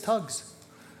 biggest hugs.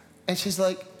 And she's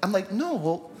like, I'm like, no,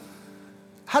 well,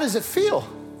 how does it feel?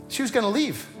 She was going to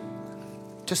leave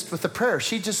just with the prayer.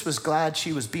 She just was glad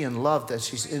she was being loved, that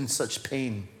she's in such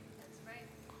pain. That's right.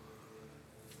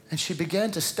 And she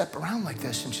began to step around like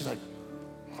this, and she's like,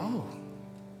 oh,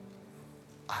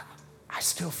 I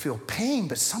still feel pain,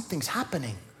 but something's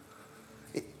happening.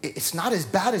 It's not as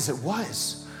bad as it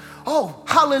was. Oh,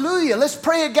 hallelujah. Let's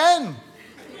pray again.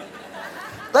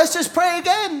 Let's just pray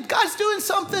again. God's doing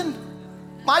something.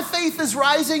 My faith is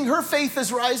rising. Her faith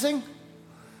is rising.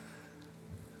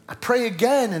 I pray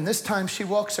again, and this time she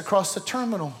walks across the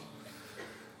terminal.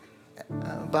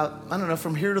 About, I don't know,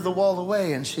 from here to the wall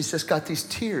away, and she's just got these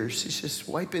tears. She's just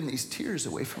wiping these tears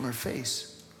away from her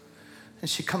face. And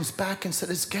she comes back and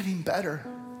said, it's getting better.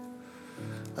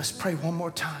 Let's pray one more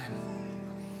time.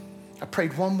 I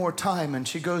prayed one more time, and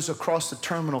she goes across the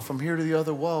terminal from here to the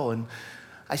other wall, and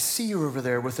I see her over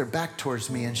there with her back towards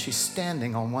me, and she's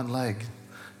standing on one leg,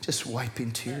 just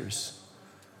wiping tears.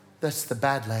 That's the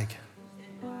bad leg.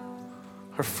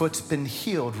 Her foot's been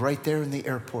healed right there in the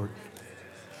airport.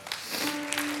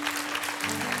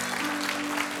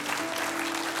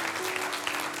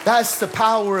 That's the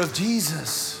power of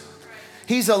Jesus.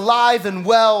 He's alive and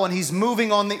well, and he's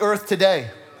moving on the earth today.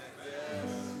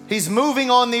 He's moving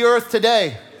on the earth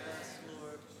today.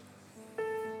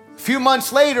 A few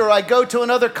months later, I go to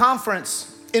another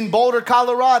conference in Boulder,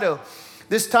 Colorado.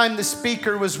 This time the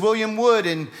speaker was William Wood,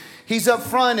 and he's up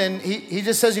front, and he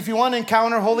just says, if you want to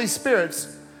encounter Holy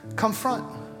Spirits, come front.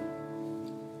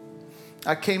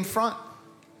 I came front.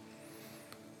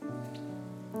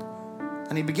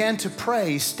 And he began to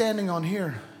pray. He's standing on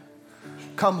here.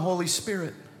 Come, Holy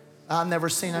Spirit. I've never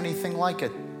seen anything like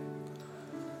it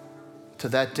to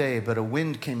that day, but a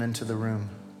wind came into the room.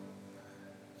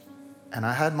 And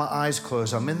I had my eyes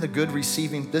closed. I'm in the good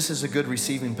receiving. This is a good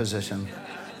receiving position.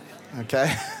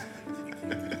 Okay?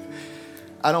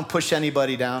 I don't push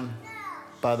anybody down,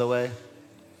 by the way.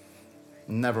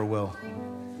 Never will.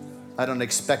 I don't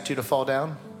expect you to fall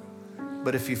down.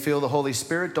 But if you feel the Holy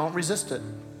Spirit, don't resist it.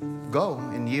 Go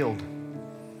and yield.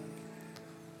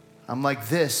 I'm like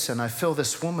this, and I feel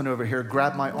this woman over here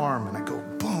grab my arm, and I go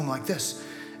boom like this.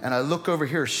 And I look over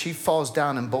here, she falls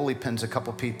down and bully pins a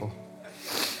couple people.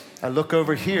 I look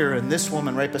over here, and this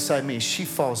woman right beside me, she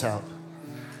falls out.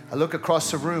 I look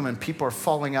across the room and people are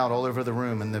falling out all over the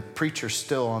room and the preacher's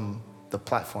still on the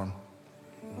platform.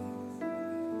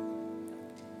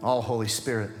 All Holy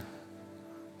Spirit.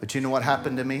 But you know what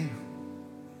happened to me?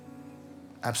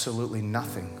 Absolutely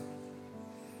nothing.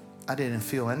 I didn't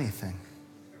feel anything.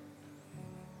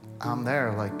 I'm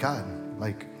there like, God,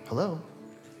 like, hello?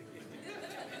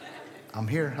 I'm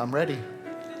here, I'm ready.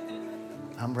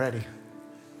 I'm ready.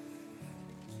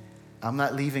 I'm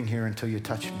not leaving here until you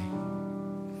touch me.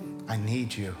 I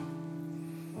need you.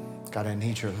 God, I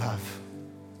need your love.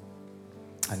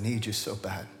 I need you so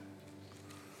bad.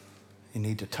 You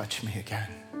need to touch me again.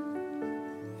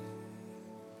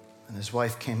 And his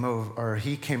wife came over, or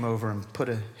he came over and put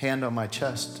a hand on my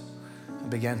chest and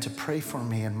began to pray for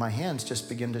me, and my hands just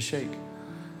began to shake.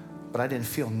 But I didn't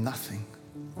feel nothing.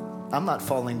 I'm not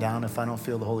falling down if I don't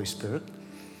feel the Holy Spirit.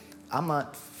 I'm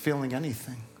not feeling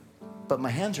anything, but my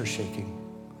hands are shaking.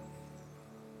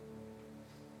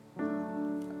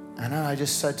 And then I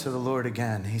just said to the Lord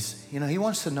again, he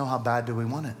wants to know how bad do we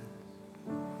want it.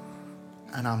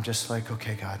 And I'm just like,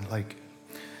 okay, God, like,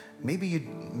 maybe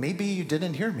you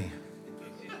didn't hear me.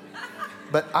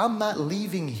 But I'm not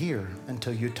leaving here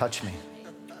until you touch me.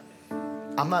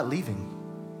 I'm not leaving.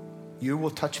 You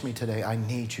will touch me today. I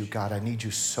need you, God. I need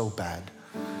you so bad.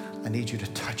 I need you to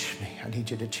touch me. I need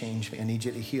you to change me. I need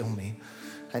you to heal me.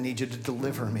 I need you to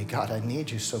deliver me. God, I need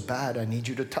you so bad. I need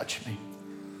you to touch me.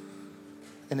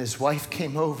 And his wife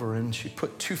came over and she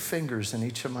put 2 fingers in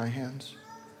each of my hands.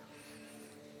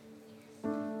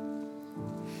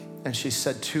 And she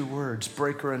said 2 words,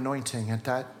 breaker anointing. At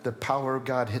that, the power of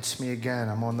God hits me again.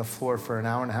 I'm on the floor for an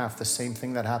hour and a half, the same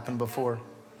thing that happened before.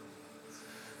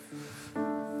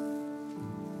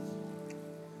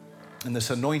 And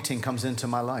this anointing comes into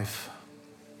my life.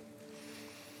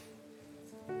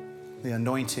 The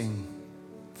anointing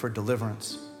for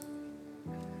deliverance.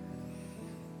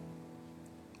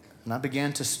 And I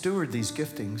began to steward these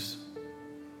giftings.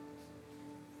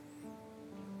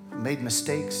 I made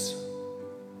mistakes.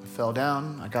 I fell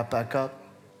down. I got back up.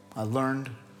 I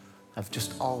learned. I've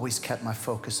just always kept my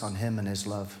focus on him and his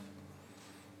love.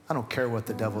 I don't care what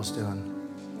the devil's doing.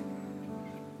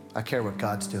 I care what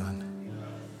God's doing.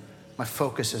 My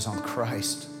focus is on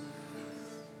Christ.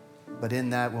 But in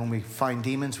that, when we find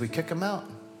demons, we kick them out.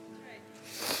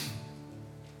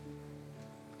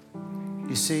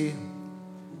 You see,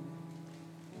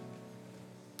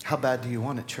 how bad do you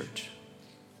want it, church?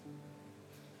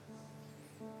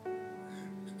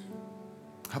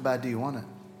 How bad do you want it?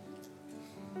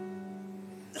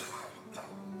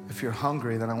 If you're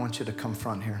hungry, then I want you to come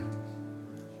front here.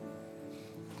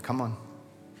 Come on.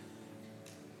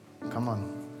 Come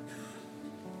on.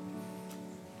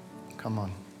 Come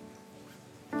on.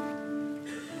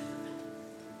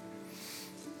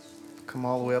 Come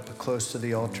all the way up as close to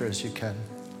the altar as you can.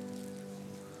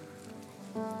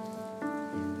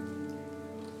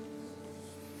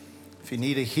 If you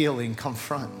need a healing, come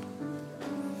front.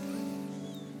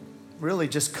 Really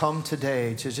just come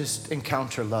today to just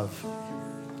encounter love.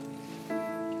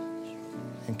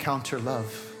 Encounter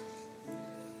love.